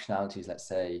functionalities, let's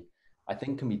say, I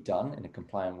think can be done in a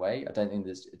compliant way. I don't think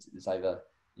it's either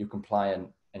you're compliant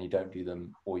and you don't do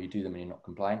them, or you do them and you're not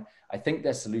compliant. I think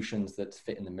there's solutions that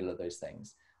fit in the middle of those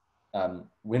things.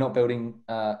 We're not building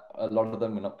a lot of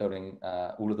them. We're not building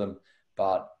all of them,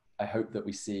 but I hope that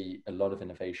we see a lot of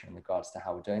innovation in regards to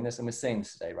how we're doing this. And we're seeing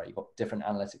this today, right? You've got different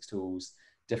analytics tools,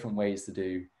 different ways to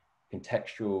do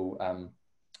contextual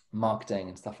marketing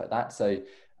and stuff like that. So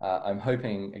I'm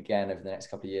hoping, again, over the next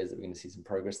couple of years that we're going to see some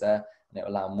progress there, and it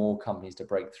will allow more companies to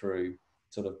break through,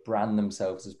 sort of brand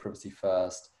themselves as privacy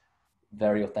first,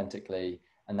 very authentically,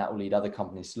 and that will lead other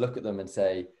companies to look at them and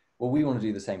say, well, we want to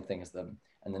do the same thing as them,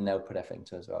 and then they'll put effort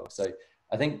into it as well. So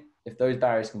I think if those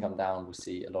barriers can come down, we'll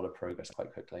see a lot of progress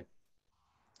quite quickly.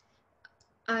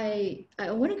 I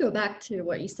want to go back to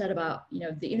what you said about,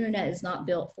 the internet is not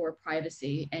built for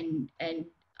privacy, and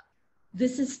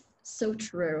this is so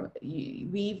true.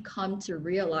 We've come to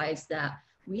realize that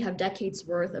we have decades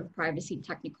worth of privacy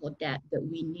technical debt that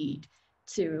we need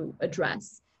to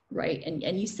address. Right.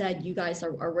 And you said you guys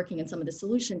are working on some of the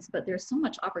solutions, but there's so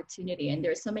much opportunity, and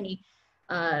there's so many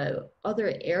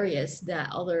other areas that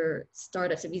other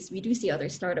startups, at least we do see other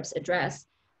startups address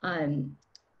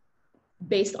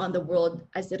based on the world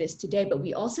as it is today. But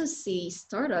we also see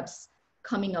startups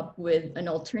coming up with an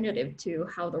alternative to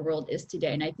how the world is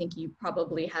today. And I think you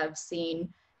probably have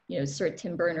seen, Sir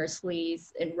Tim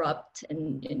Berners-Lee's erupt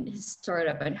in his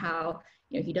startup, and how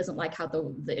he doesn't like how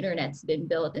the internet's been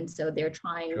built, and so they're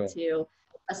trying to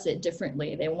address it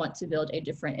differently. They want to build a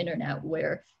different internet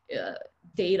where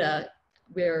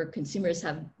where consumers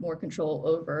have more control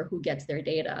over who gets their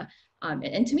data.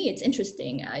 And to me, it's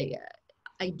interesting.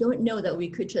 I don't know that we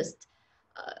could just.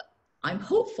 I'm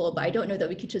hopeful, but I don't know that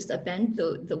we could just upend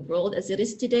the world as it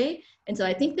is today. And so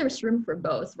I think there's room for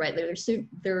both, right?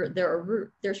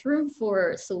 There's room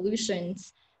for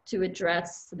solutions to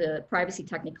address the privacy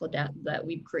technical debt that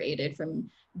we've created from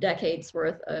decades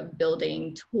worth of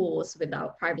building tools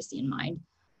without privacy in mind.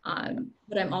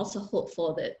 But I'm also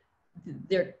hopeful that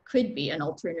there could be an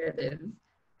alternative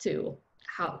to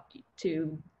how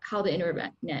the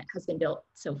internet has been built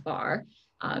so far.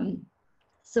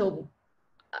 So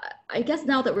I guess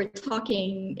now that we're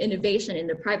talking innovation in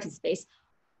the privacy space,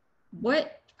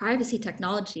 what privacy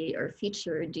technology or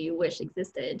feature do you wish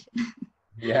existed?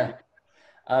 Yeah.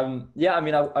 I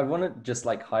mean, I want to just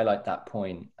highlight that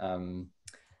point.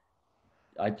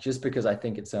 just because I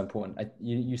think it's so important.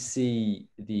 You see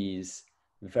these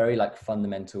very like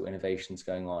fundamental innovations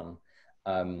going on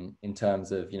in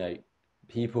terms of,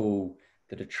 people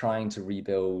that are trying to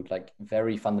rebuild like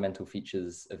very fundamental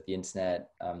features of the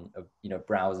internet, of,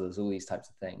 browsers, all these types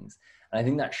of things. And I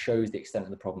think that shows the extent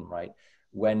of the problem, right?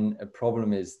 When a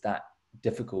problem is that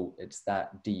difficult, it's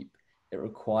that deep, it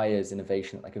requires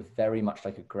innovation at like a very much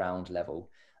like a ground level.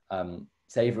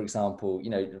 Say, for example,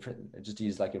 just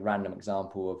use like a random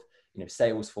example of,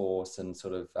 Salesforce and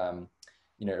sort of,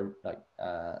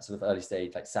 sort of early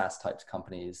stage, like SaaS types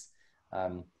companies.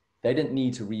 They didn't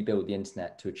need to rebuild the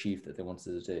internet to achieve that they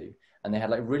wanted to do. And they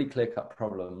had like really clear cut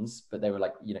problems, but they were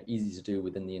like, easy to do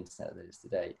within the internet that is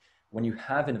today. When you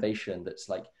have innovation that's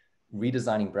like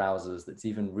redesigning browsers, that's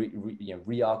even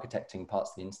re-architecting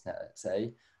parts of the internet, let's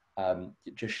say,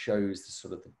 it just shows the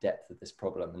sort of the depth of this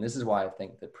problem. And this is why I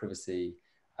think that privacy,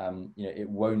 it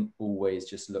won't always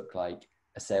just look like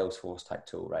a Salesforce type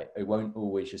tool, right? It won't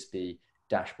always just be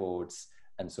dashboards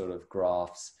and sort of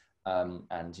graphs,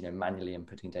 and manually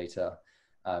inputting data.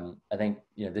 I think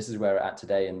this is where we're at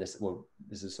today, and this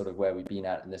is sort of where we've been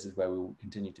at, and this is where we will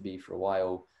continue to be for a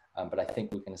while. But I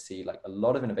think we're going to see like a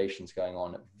lot of innovations going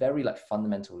on at very like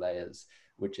fundamental layers,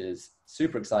 which is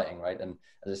super exciting, right? And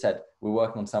as I said, we're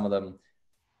working on some of them.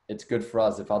 It's good for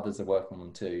us if others are working on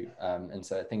them too. And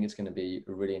so I think it's going to be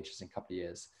a really interesting couple of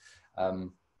years. I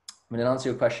mean, to answer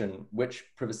your question, I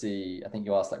think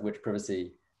you asked like which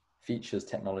privacy features,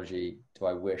 technology do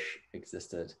I wish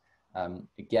existed?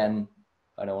 Again,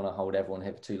 I don't want to hold everyone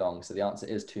here for too long, so the answer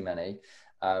is too many.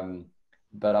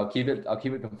 But I'll keep it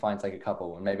confined to like a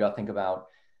couple, and maybe I'll think about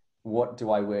what do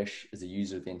I wish as a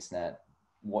user of the internet?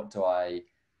 What do I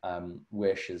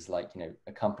wish as like,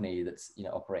 a company that's,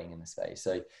 operating in the space?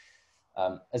 So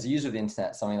as a user of the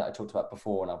internet, something that I talked about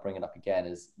before, and I'll bring it up again,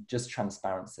 is just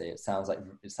transparency. It sounds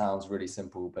really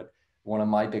simple, but one of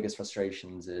my biggest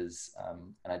frustrations is,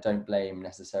 and I don't blame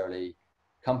necessarily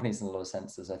companies in a lot of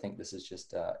senses. I think this is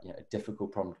just a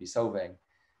difficult problem to be solving.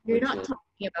 You're not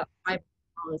talking about privacy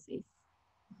policies.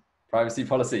 Privacy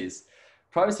policies.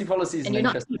 Privacy policies and are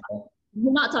interesting.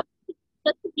 You're not talking.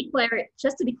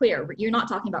 Just to be clear, you're not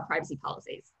talking about privacy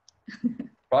policies.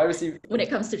 Privacy when it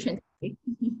comes to transparency.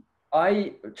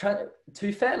 To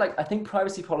be fair, like I think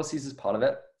privacy policies is part of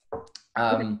it.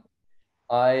 Okay.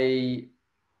 I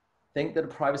think that a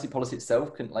privacy policy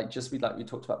itself can just be like we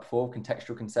talked about before,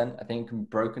 contextual consent. I think it can be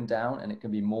broken down, and it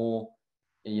can be more,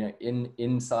 broken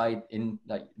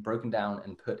down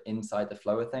and put inside the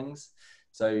flow of things.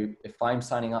 So if I'm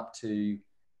signing up to,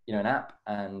 an app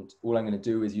and all I'm going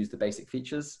to do is use the basic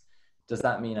features, does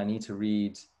that mean I need to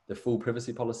read the full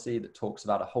privacy policy that talks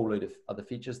about a whole load of other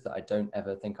features that I don't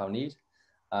ever think I'll need?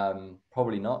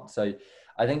 Probably not. So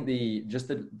I think the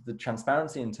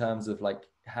transparency in terms of like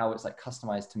how it's like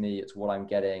customized to me, it's what I'm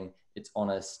getting, it's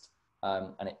honest,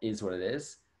 and it is what it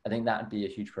is. I think that would be a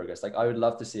huge progress. Like I would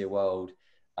love to see a world,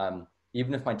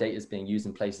 even if my data is being used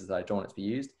in places that I don't want it to be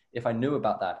used, if I knew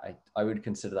about that, I would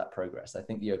consider that progress. I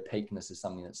think the opaqueness is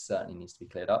something that certainly needs to be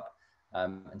cleared up.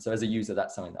 And so as a user,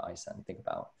 that's something that I certainly think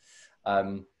about.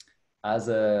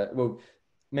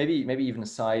 Maybe even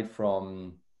aside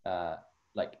from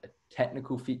like a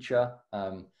technical feature,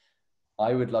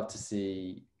 I would love to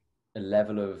see a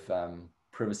level of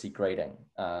privacy grading.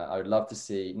 I would love to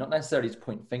see, not necessarily to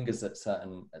point fingers at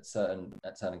certain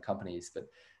companies, but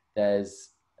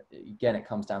again, it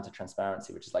comes down to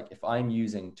transparency, which is like if I'm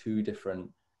using two different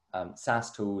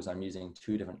SaaS tools, I'm using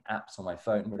two different apps on my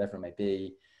phone, whatever it may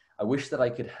be, I wish that I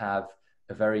could have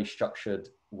a very structured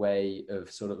way of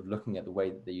sort of looking at the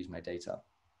way that they use my data.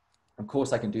 Of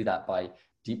course, I can do that by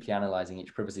deeply analyzing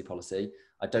each privacy policy.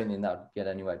 I don't think that would get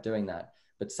anywhere doing that,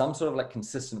 but some sort of like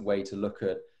consistent way to look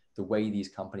at the way these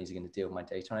companies are going to deal with my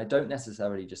data. And I don't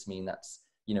necessarily just mean that's,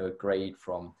 a grade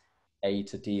from A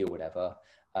to D or whatever,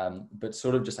 but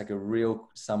sort of just like a real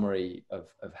summary of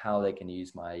how they can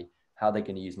use my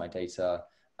data.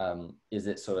 Is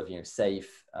it sort of,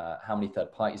 safe? How many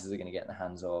third parties is it going to get in the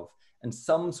hands of? And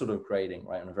some sort of grading,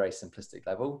 right, on a very simplistic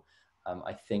level,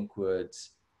 I think would,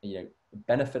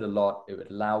 benefit a lot. It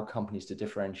would allow companies to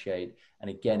differentiate. And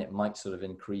again, it might sort of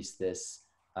increase this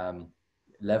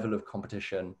level of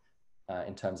competition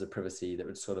in terms of privacy that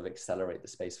would sort of accelerate the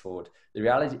space forward. The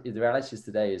reality is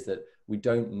today is that we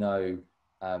don't know,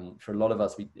 for a lot of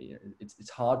us, it's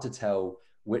hard to tell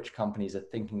which companies are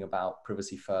thinking about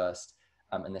privacy first,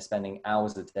 and they're spending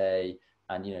hours a day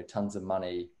and tons of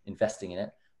money investing in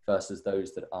it versus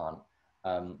those that aren't.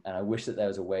 And I wish that there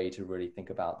was a way to really think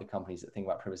about the companies that think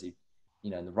about privacy,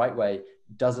 in the right way.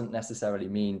 Doesn't necessarily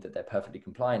mean that they're perfectly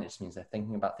compliant. It just means they're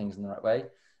thinking about things in the right way,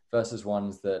 versus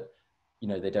ones that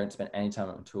they don't spend any time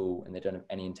on it at all, and they don't have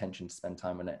any intention to spend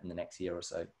time on it in the next year or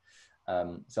so.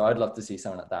 So I'd love to see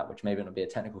something like that, which maybe not be a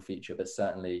technical feature, but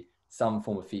certainly some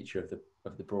form of feature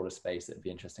of the broader space that would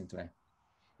be interesting to me. I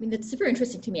mean, that's super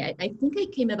interesting to me. I think I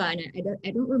came about, and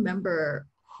I don't remember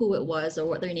who it was or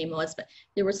what their name was, but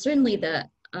there was certainly the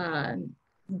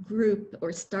group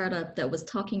or startup that was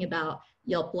talking about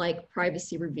Yelp-like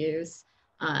privacy reviews.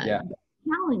 Yeah. The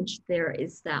challenge there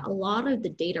is that a lot of the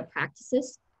data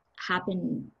practices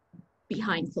happen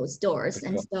behind closed doors. For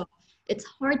and sure. so it's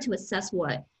hard to assess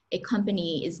what a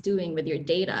company is doing with your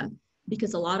data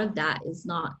because a lot of that is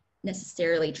not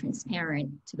necessarily transparent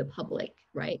to the public,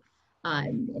 right?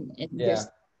 And Yeah. there's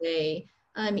a,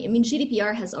 I mean,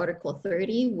 GDPR has Article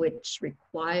 30, which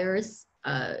requires,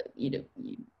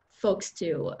 folks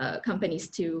to, companies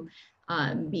to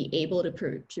be able to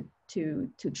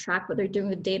track what they're doing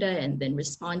with data and then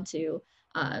respond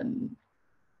um,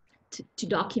 to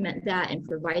document that and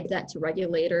provide that to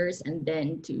regulators, and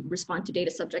then to respond to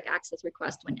data subject access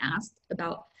requests when asked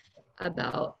about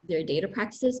their data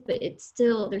practices. But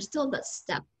there's still that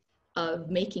step of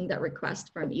making that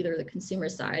request from either the consumer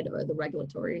side or the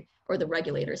regulatory or the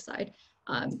regulator side.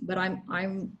 But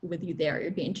I'm with you there.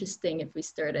 It'd be interesting if we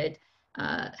started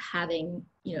having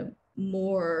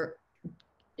more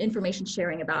information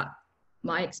sharing about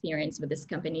my experience with this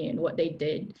company and what they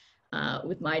did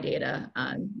with my data.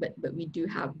 But we do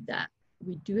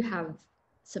have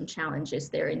some challenges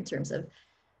there in terms of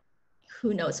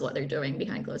who knows what they're doing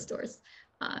behind closed doors.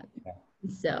 Yeah.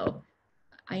 So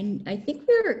I think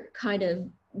we're kind of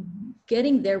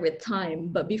getting there with time,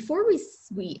 but before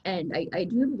we end, I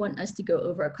do want us to go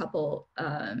over a couple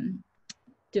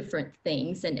different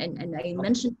things. And I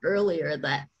mentioned earlier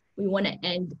that we want to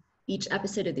end each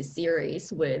episode of the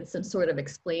series with some sort of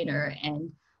explainer.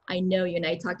 And I know you and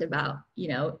I talked about,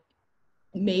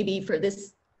 maybe for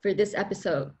this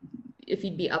episode, if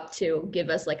you'd be up to give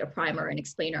us like a primer and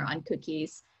explainer on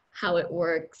cookies, how it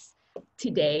works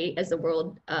today as the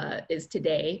world is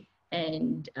today,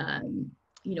 and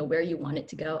where you want it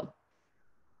to go.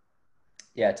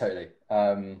 Yeah, totally.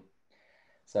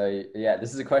 So yeah,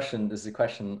 this is a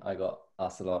question I got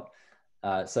asked a lot.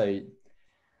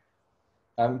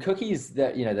 Cookies,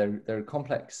 they're a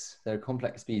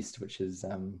complex beast, which is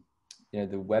the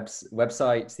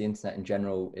websites, the internet in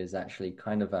general is actually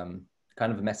kind of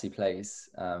a messy place,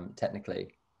 technically.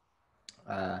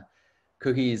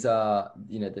 Cookies are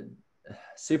the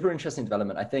super interesting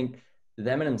development. I think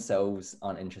them in themselves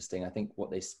aren't interesting. I think what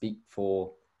they speak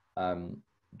for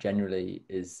generally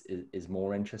is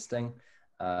more interesting.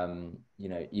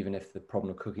 Even if the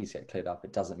problem of cookies get cleared up,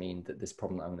 it doesn't mean that this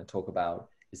problem that I'm going to talk about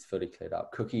is fully cleared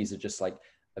up. Cookies are just like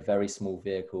a very small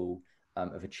vehicle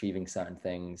of achieving certain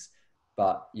things,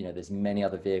 but there's many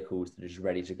other vehicles that are just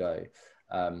ready to go.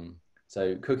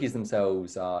 So cookies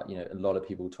themselves are, a lot of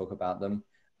people talk about them.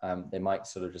 They might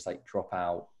sort of just like drop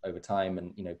out over time,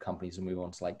 and companies will move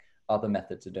on to like other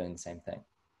methods of doing the same thing.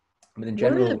 But in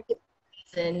general, what are the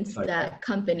reasons that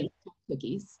companies drop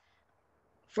cookies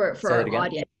for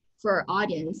our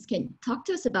audience? Can talk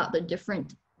to us about the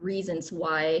different reasons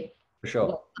why for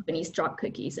sure companies drop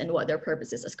cookies and what their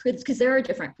purpose is, because there are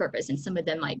different purposes, and some of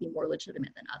them might be more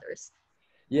legitimate than others.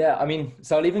 Yeah, I mean,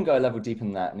 so I'll even go a level deeper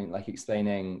than that, and like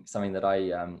explaining something that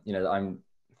that I'm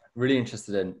really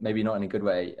interested in, maybe not in a good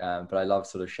way, but I love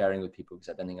sort of sharing with people because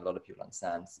I don't think a lot of people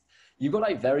understand. You've got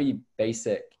like very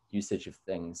basic usage of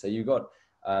things. So you've got,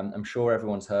 I'm sure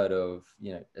everyone's heard of,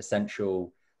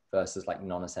 essential versus like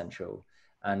non-essential,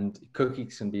 and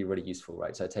cookies can be really useful,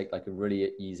 right? So I take like a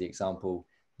really easy example.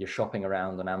 You're shopping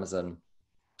around on Amazon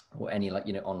or any like,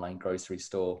 online grocery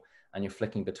store, and you're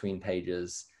flicking between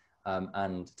pages.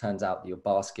 And it turns out that your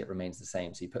basket remains the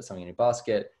same. So you put something in your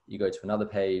basket, you go to another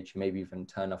page, you maybe even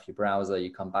turn off your browser,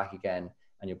 you come back again,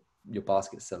 and your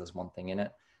basket still has one thing in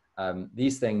it.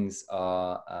 These things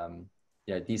are,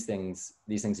 these things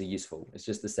are useful. It's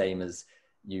just the same as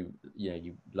you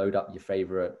load up your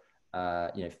favorite, I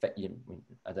don't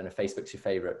know if Facebook's your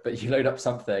favorite, but you load up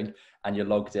something and you're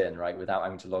logged in, right, without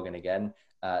having to log in again.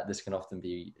 This can often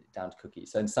be down to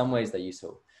cookies. So in some ways they're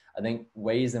useful. I think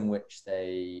ways in which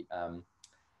they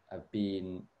have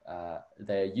been,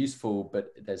 they're useful,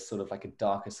 but there's sort of like a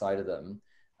darker side of them.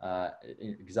 An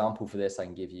example for this I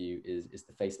can give you is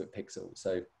the Facebook pixel.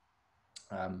 So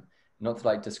not to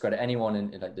like discredit anyone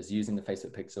in like that's using the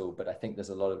Facebook pixel, but I think there's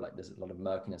a lot of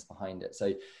murkiness behind it.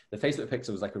 So the Facebook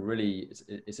pixel is like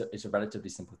it's a relatively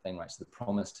simple thing, right? So the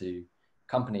promise to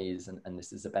companies, and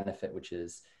this is a benefit, which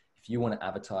is if you want to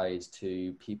advertise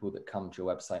to people that come to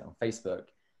your website on Facebook,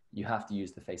 you have to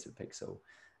use the Facebook pixel.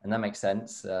 And that makes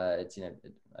sense. It's,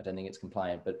 I don't think it's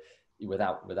compliant, but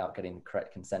without getting the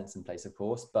correct consents in place, of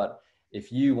course. But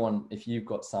if you've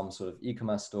got some sort of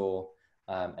e-commerce store,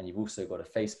 and you've also got a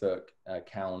Facebook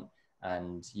account,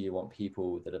 and you want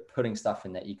people that are putting stuff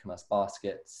in their e-commerce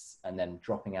baskets and then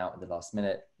dropping out at the last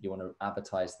minute, you want to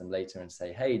advertise them later and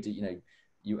say, hey,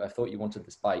 I thought you wanted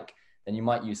this bike, then you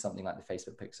might use something like the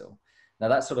Facebook pixel. Now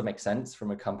that sort of makes sense from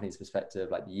a company's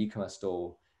perspective. Like the e-commerce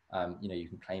store, you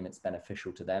can claim it's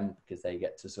beneficial to them because they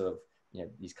get to sort of,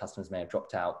 these customers may have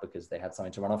dropped out because they had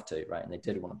something to run off to, right? And they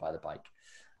did want to buy the bike.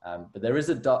 But there is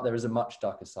a much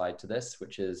darker side to this,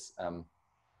 which is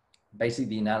basically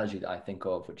the analogy that I think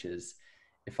of, which is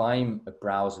if I'm a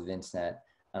browser of the internet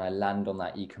and I land on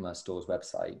that e-commerce store's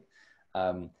website,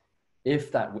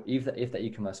 if that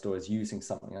e-commerce store is using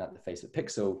something like the Facebook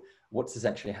pixel, what's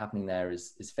essentially happening there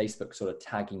is Facebook sort of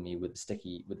tagging me with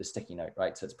the sticky note,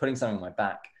 right? So it's putting something on my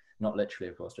back, not literally,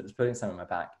 of course, but it's putting something on my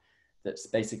back that's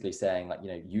basically saying, like,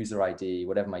 user ID,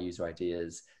 whatever my user ID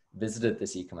is, visited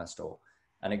this e-commerce store.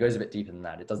 And it goes a bit deeper than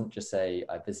that. It doesn't just say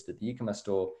I visited the e-commerce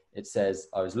store. It says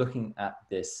I was looking at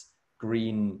this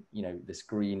green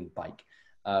bike,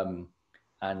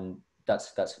 and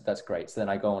that's great. So then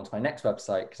I go on to my next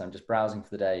website because I'm just browsing for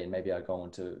the day, and maybe I go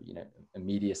on to a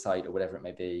media site or whatever it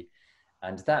may be,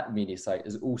 and that media site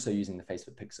is also using the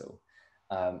Facebook pixel,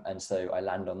 and so I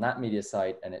land on that media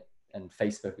site, and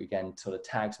Facebook again sort of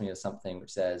tags me as something which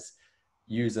says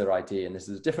user ID, and this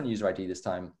is a different user ID this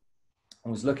time. I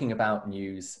was looking about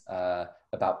news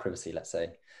about privacy, let's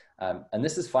say. And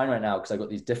this is fine right now because I've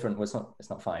got these different, well, it's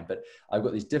not fine, but I've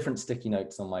got these different sticky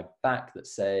notes on my back that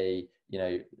say,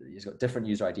 it's got different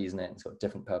user IDs in it, and it's got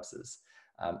different purposes.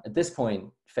 At this point,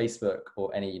 Facebook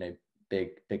or any,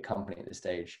 big company at this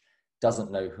stage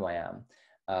doesn't know who I am,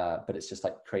 but it's just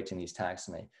like creating these tags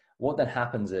for me. What then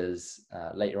happens is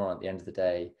later on at the end of the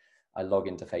day, I log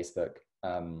into Facebook,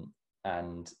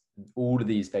 and all of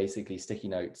these basically sticky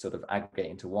notes sort of aggregate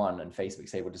into one, and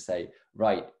Facebook's able to say,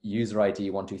 right, user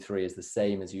ID 123 is the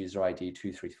same as user ID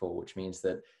 234, which means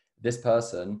that this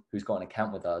person who's got an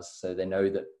account with us, so they know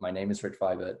that my name is Rich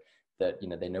Vibert, that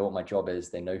they know what my job is,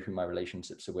 they know who my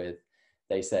relationships are with.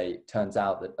 They say, turns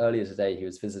out that earlier today he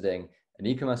was visiting an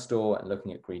e-commerce store and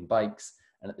looking at green bikes,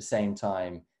 and at the same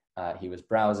time he was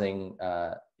browsing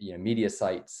media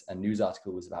sites and news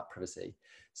articles about privacy.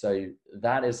 So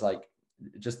that is like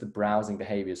just the browsing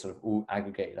behavior sort of all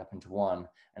aggregated up into one,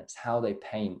 and it's how they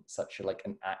paint such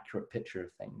an accurate picture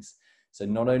of things. So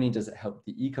not only does it help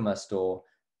the e-commerce store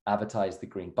advertise the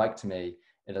green bike to me,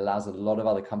 it allows a lot of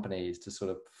other companies to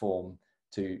sort of perform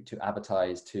to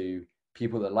advertise to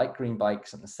people that like green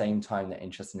bikes at the same time they're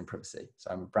interested in privacy.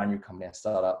 So I'm a brand new company, I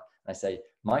start up, and I say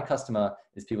my customer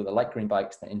is people that like green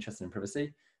bikes, they're interested in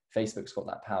privacy. Facebook's got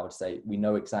that power to say we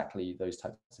know exactly those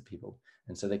types of people,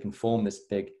 and so they can form this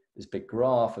big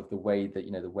graph of the way that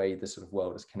the way this sort of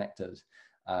world is connected,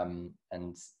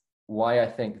 and why I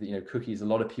think that cookies, a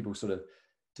lot of people sort of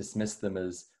dismiss them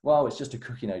as, well, it's just a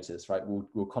cookie notice, right?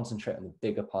 We'll concentrate on the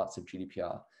bigger parts of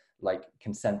GDPR, like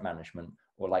consent management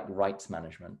or like rights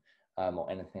management,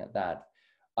 or anything like that.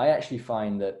 I actually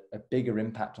find that a bigger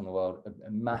impact on the world,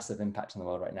 a massive impact on the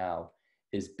world right now,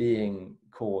 is being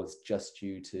caused just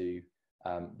due to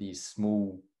these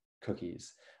small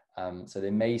cookies. So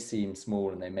they may seem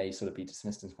small and they may sort of be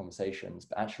dismissed in conversations,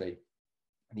 but actually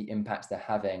the impacts they're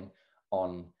having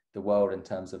on the world in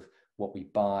terms of what we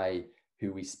buy,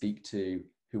 who we speak to,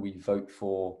 who we vote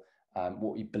for,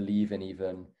 what we believe in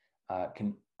even,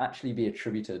 can actually be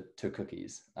attributed to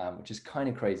cookies, which is kind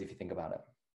of crazy if you think about it.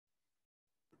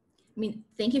 I mean,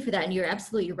 thank you for that. And you're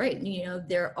absolutely right.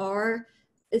 There are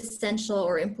essential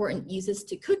or important uses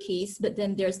to cookies, but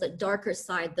then there's the darker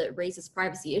side that raises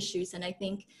privacy issues. And I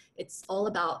think it's all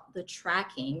about the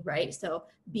tracking, right? So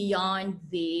beyond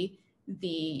the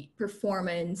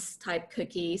performance type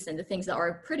cookies and the things that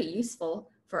are pretty useful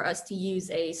for us to use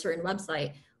a certain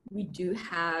website, we do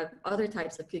have other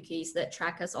types of cookies that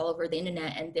track us all over the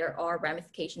internet. And there are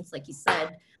ramifications, like you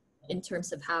said, in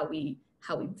terms of how we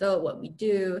vote, what we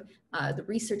do, the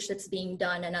research that's being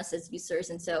done, and us as users.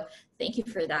 And so thank you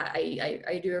for that.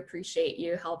 I do appreciate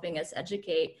you helping us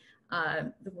educate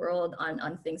the world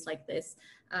on things like this.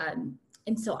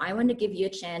 And so I want to give you a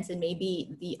chance, and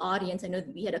maybe the audience, I know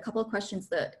that we had a couple of questions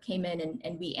that came in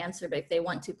and we answered, but if they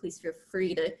want to, please feel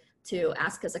free to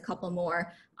ask us a couple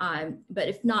more. But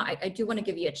if not, I do want to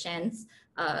give you a chance,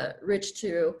 Rich,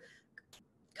 to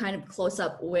kind of close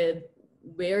up with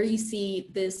where you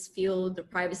see this field,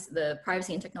 the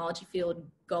privacy and technology field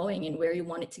going, and where you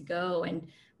want it to go, and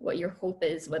what your hope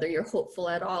is, whether you're hopeful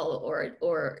at all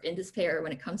or in despair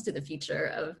when it comes to the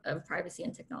future of privacy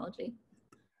and technology.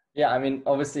 Yeah, I mean,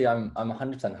 obviously I'm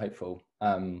 100% hopeful.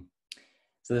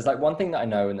 So there's like one thing that I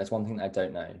know and there's one thing that I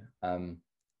don't know.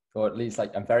 Or at least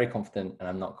like I'm very confident and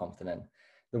I'm not confident in.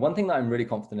 The one thing that I'm really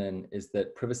confident in is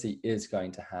that privacy is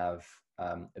going to have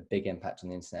a big impact on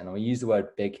the internet. And we use the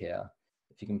word big here.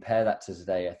 If you compare that to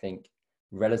today, I think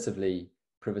relatively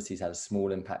privacy's had a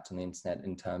small impact on the internet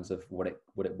in terms of what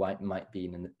it might be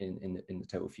in the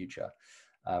total future.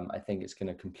 I think it's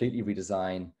going to completely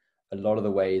redesign a lot of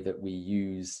the way that we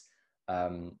use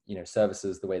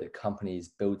services, the way that companies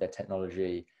build their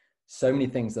technology, so many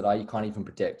things that I can't even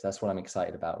predict. That's what I'm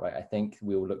excited about, right? I think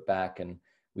we will look back and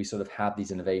we sort of have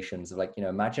these innovations of like,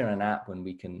 imagine an app when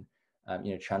we can,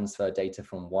 transfer data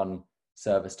from one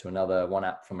service to another, one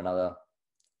app from another.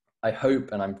 I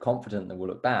hope and I'm confident that we'll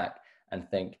look back and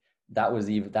think that was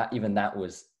that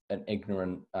was an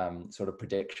ignorant sort of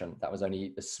prediction. That was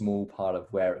only a small part of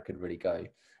where it could really go.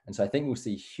 And so I think we'll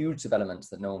see huge developments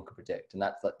that no one could predict. And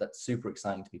that's super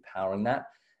exciting to be powering that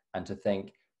and to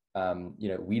think,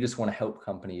 we just want to help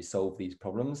companies solve these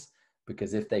problems,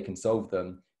 because if they can solve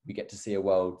them, we get to see a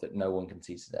world that no one can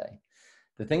see today.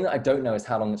 The thing that I don't know is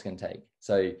how long it's going to take.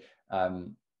 So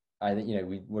I think,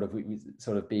 we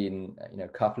sort of been, a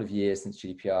couple of years since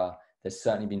GDPR. There's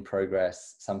certainly been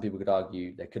progress. Some people could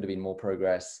argue there could have been more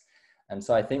progress. And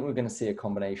so I think we're going to see a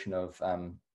combination of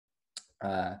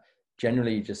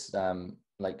generally just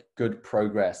like good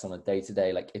progress on a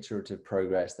day-to-day, like iterative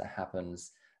progress that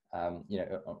happens, on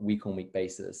a week-on-week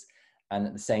basis. And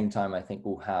at the same time, I think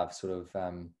we'll have sort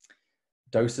of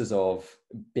doses of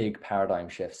big paradigm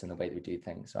shifts in the way that we do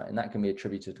things, right? And that can be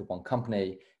attributed to one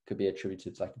company, could be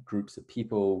attributed to like groups of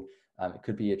people. It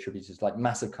could be attributed to like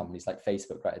massive companies like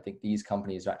Facebook, right? I think these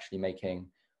companies are actually making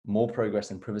more progress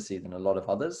in privacy than a lot of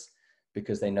others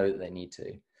because they know that they need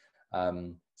to.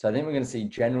 So I think we're going to see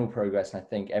general progress. And I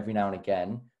think every now and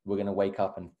again, we're going to wake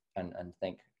up and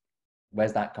think,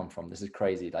 where's that come from? This is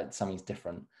crazy. Like something's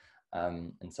different.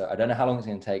 And so I don't know how long it's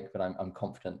going to take, but I'm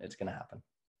confident it's going to happen.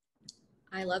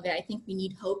 I love it. I think we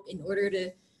need hope in order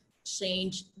to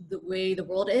change the way the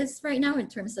world is right now in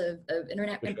terms of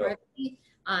internet and privacy.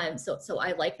 So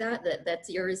I like that's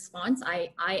your response.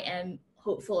 I am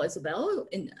hopeful as well.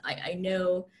 And I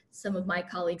know some of my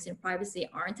colleagues in privacy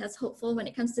aren't as hopeful when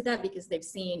it comes to that because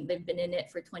they've been in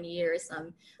it for 20 years.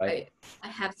 Right. I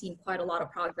have seen quite a lot of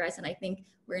progress, and I think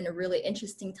we're in a really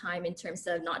interesting time in terms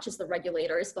of not just the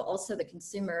regulators, but also the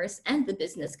consumers and the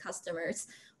business customers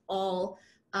all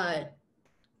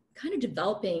kind of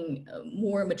developing a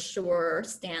more mature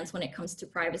stance when it comes to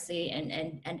privacy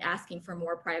and asking for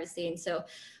more privacy. And so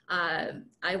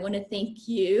I want to thank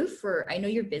you I know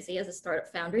you're busy as a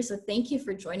startup founder, so thank you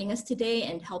for joining us today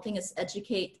and helping us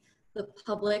educate the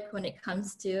public when it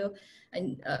comes to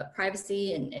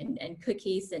privacy and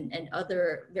cookies and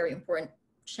other very important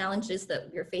challenges that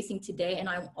we're facing today. And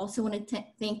I also want to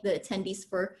thank the attendees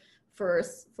for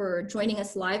joining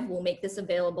us live. We'll make this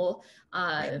available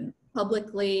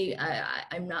publicly.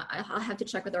 I'll have to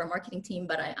check with our marketing team,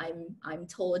 but I'm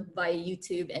told via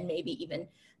YouTube and maybe even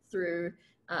through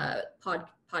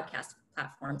podcast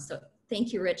platforms. So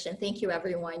thank you, Rich, and thank you,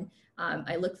 everyone.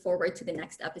 I look forward to the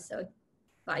next episode.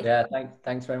 Bye. Yeah,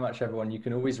 thanks very much, everyone. You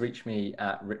can always reach me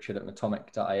at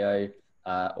richard@metomic.io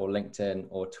or LinkedIn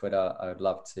or Twitter. I would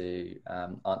love to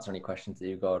answer any questions that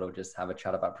you've got or just have a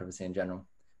chat about privacy in general.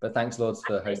 But thanks, Lords,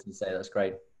 for hosting today. That's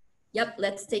great. Yep,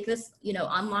 let's take this,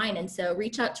 online. And so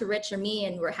reach out to Rich or me,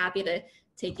 and we're happy to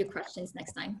take your questions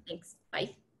next time. Thanks.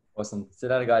 Bye. Awesome. See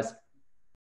you later, guys.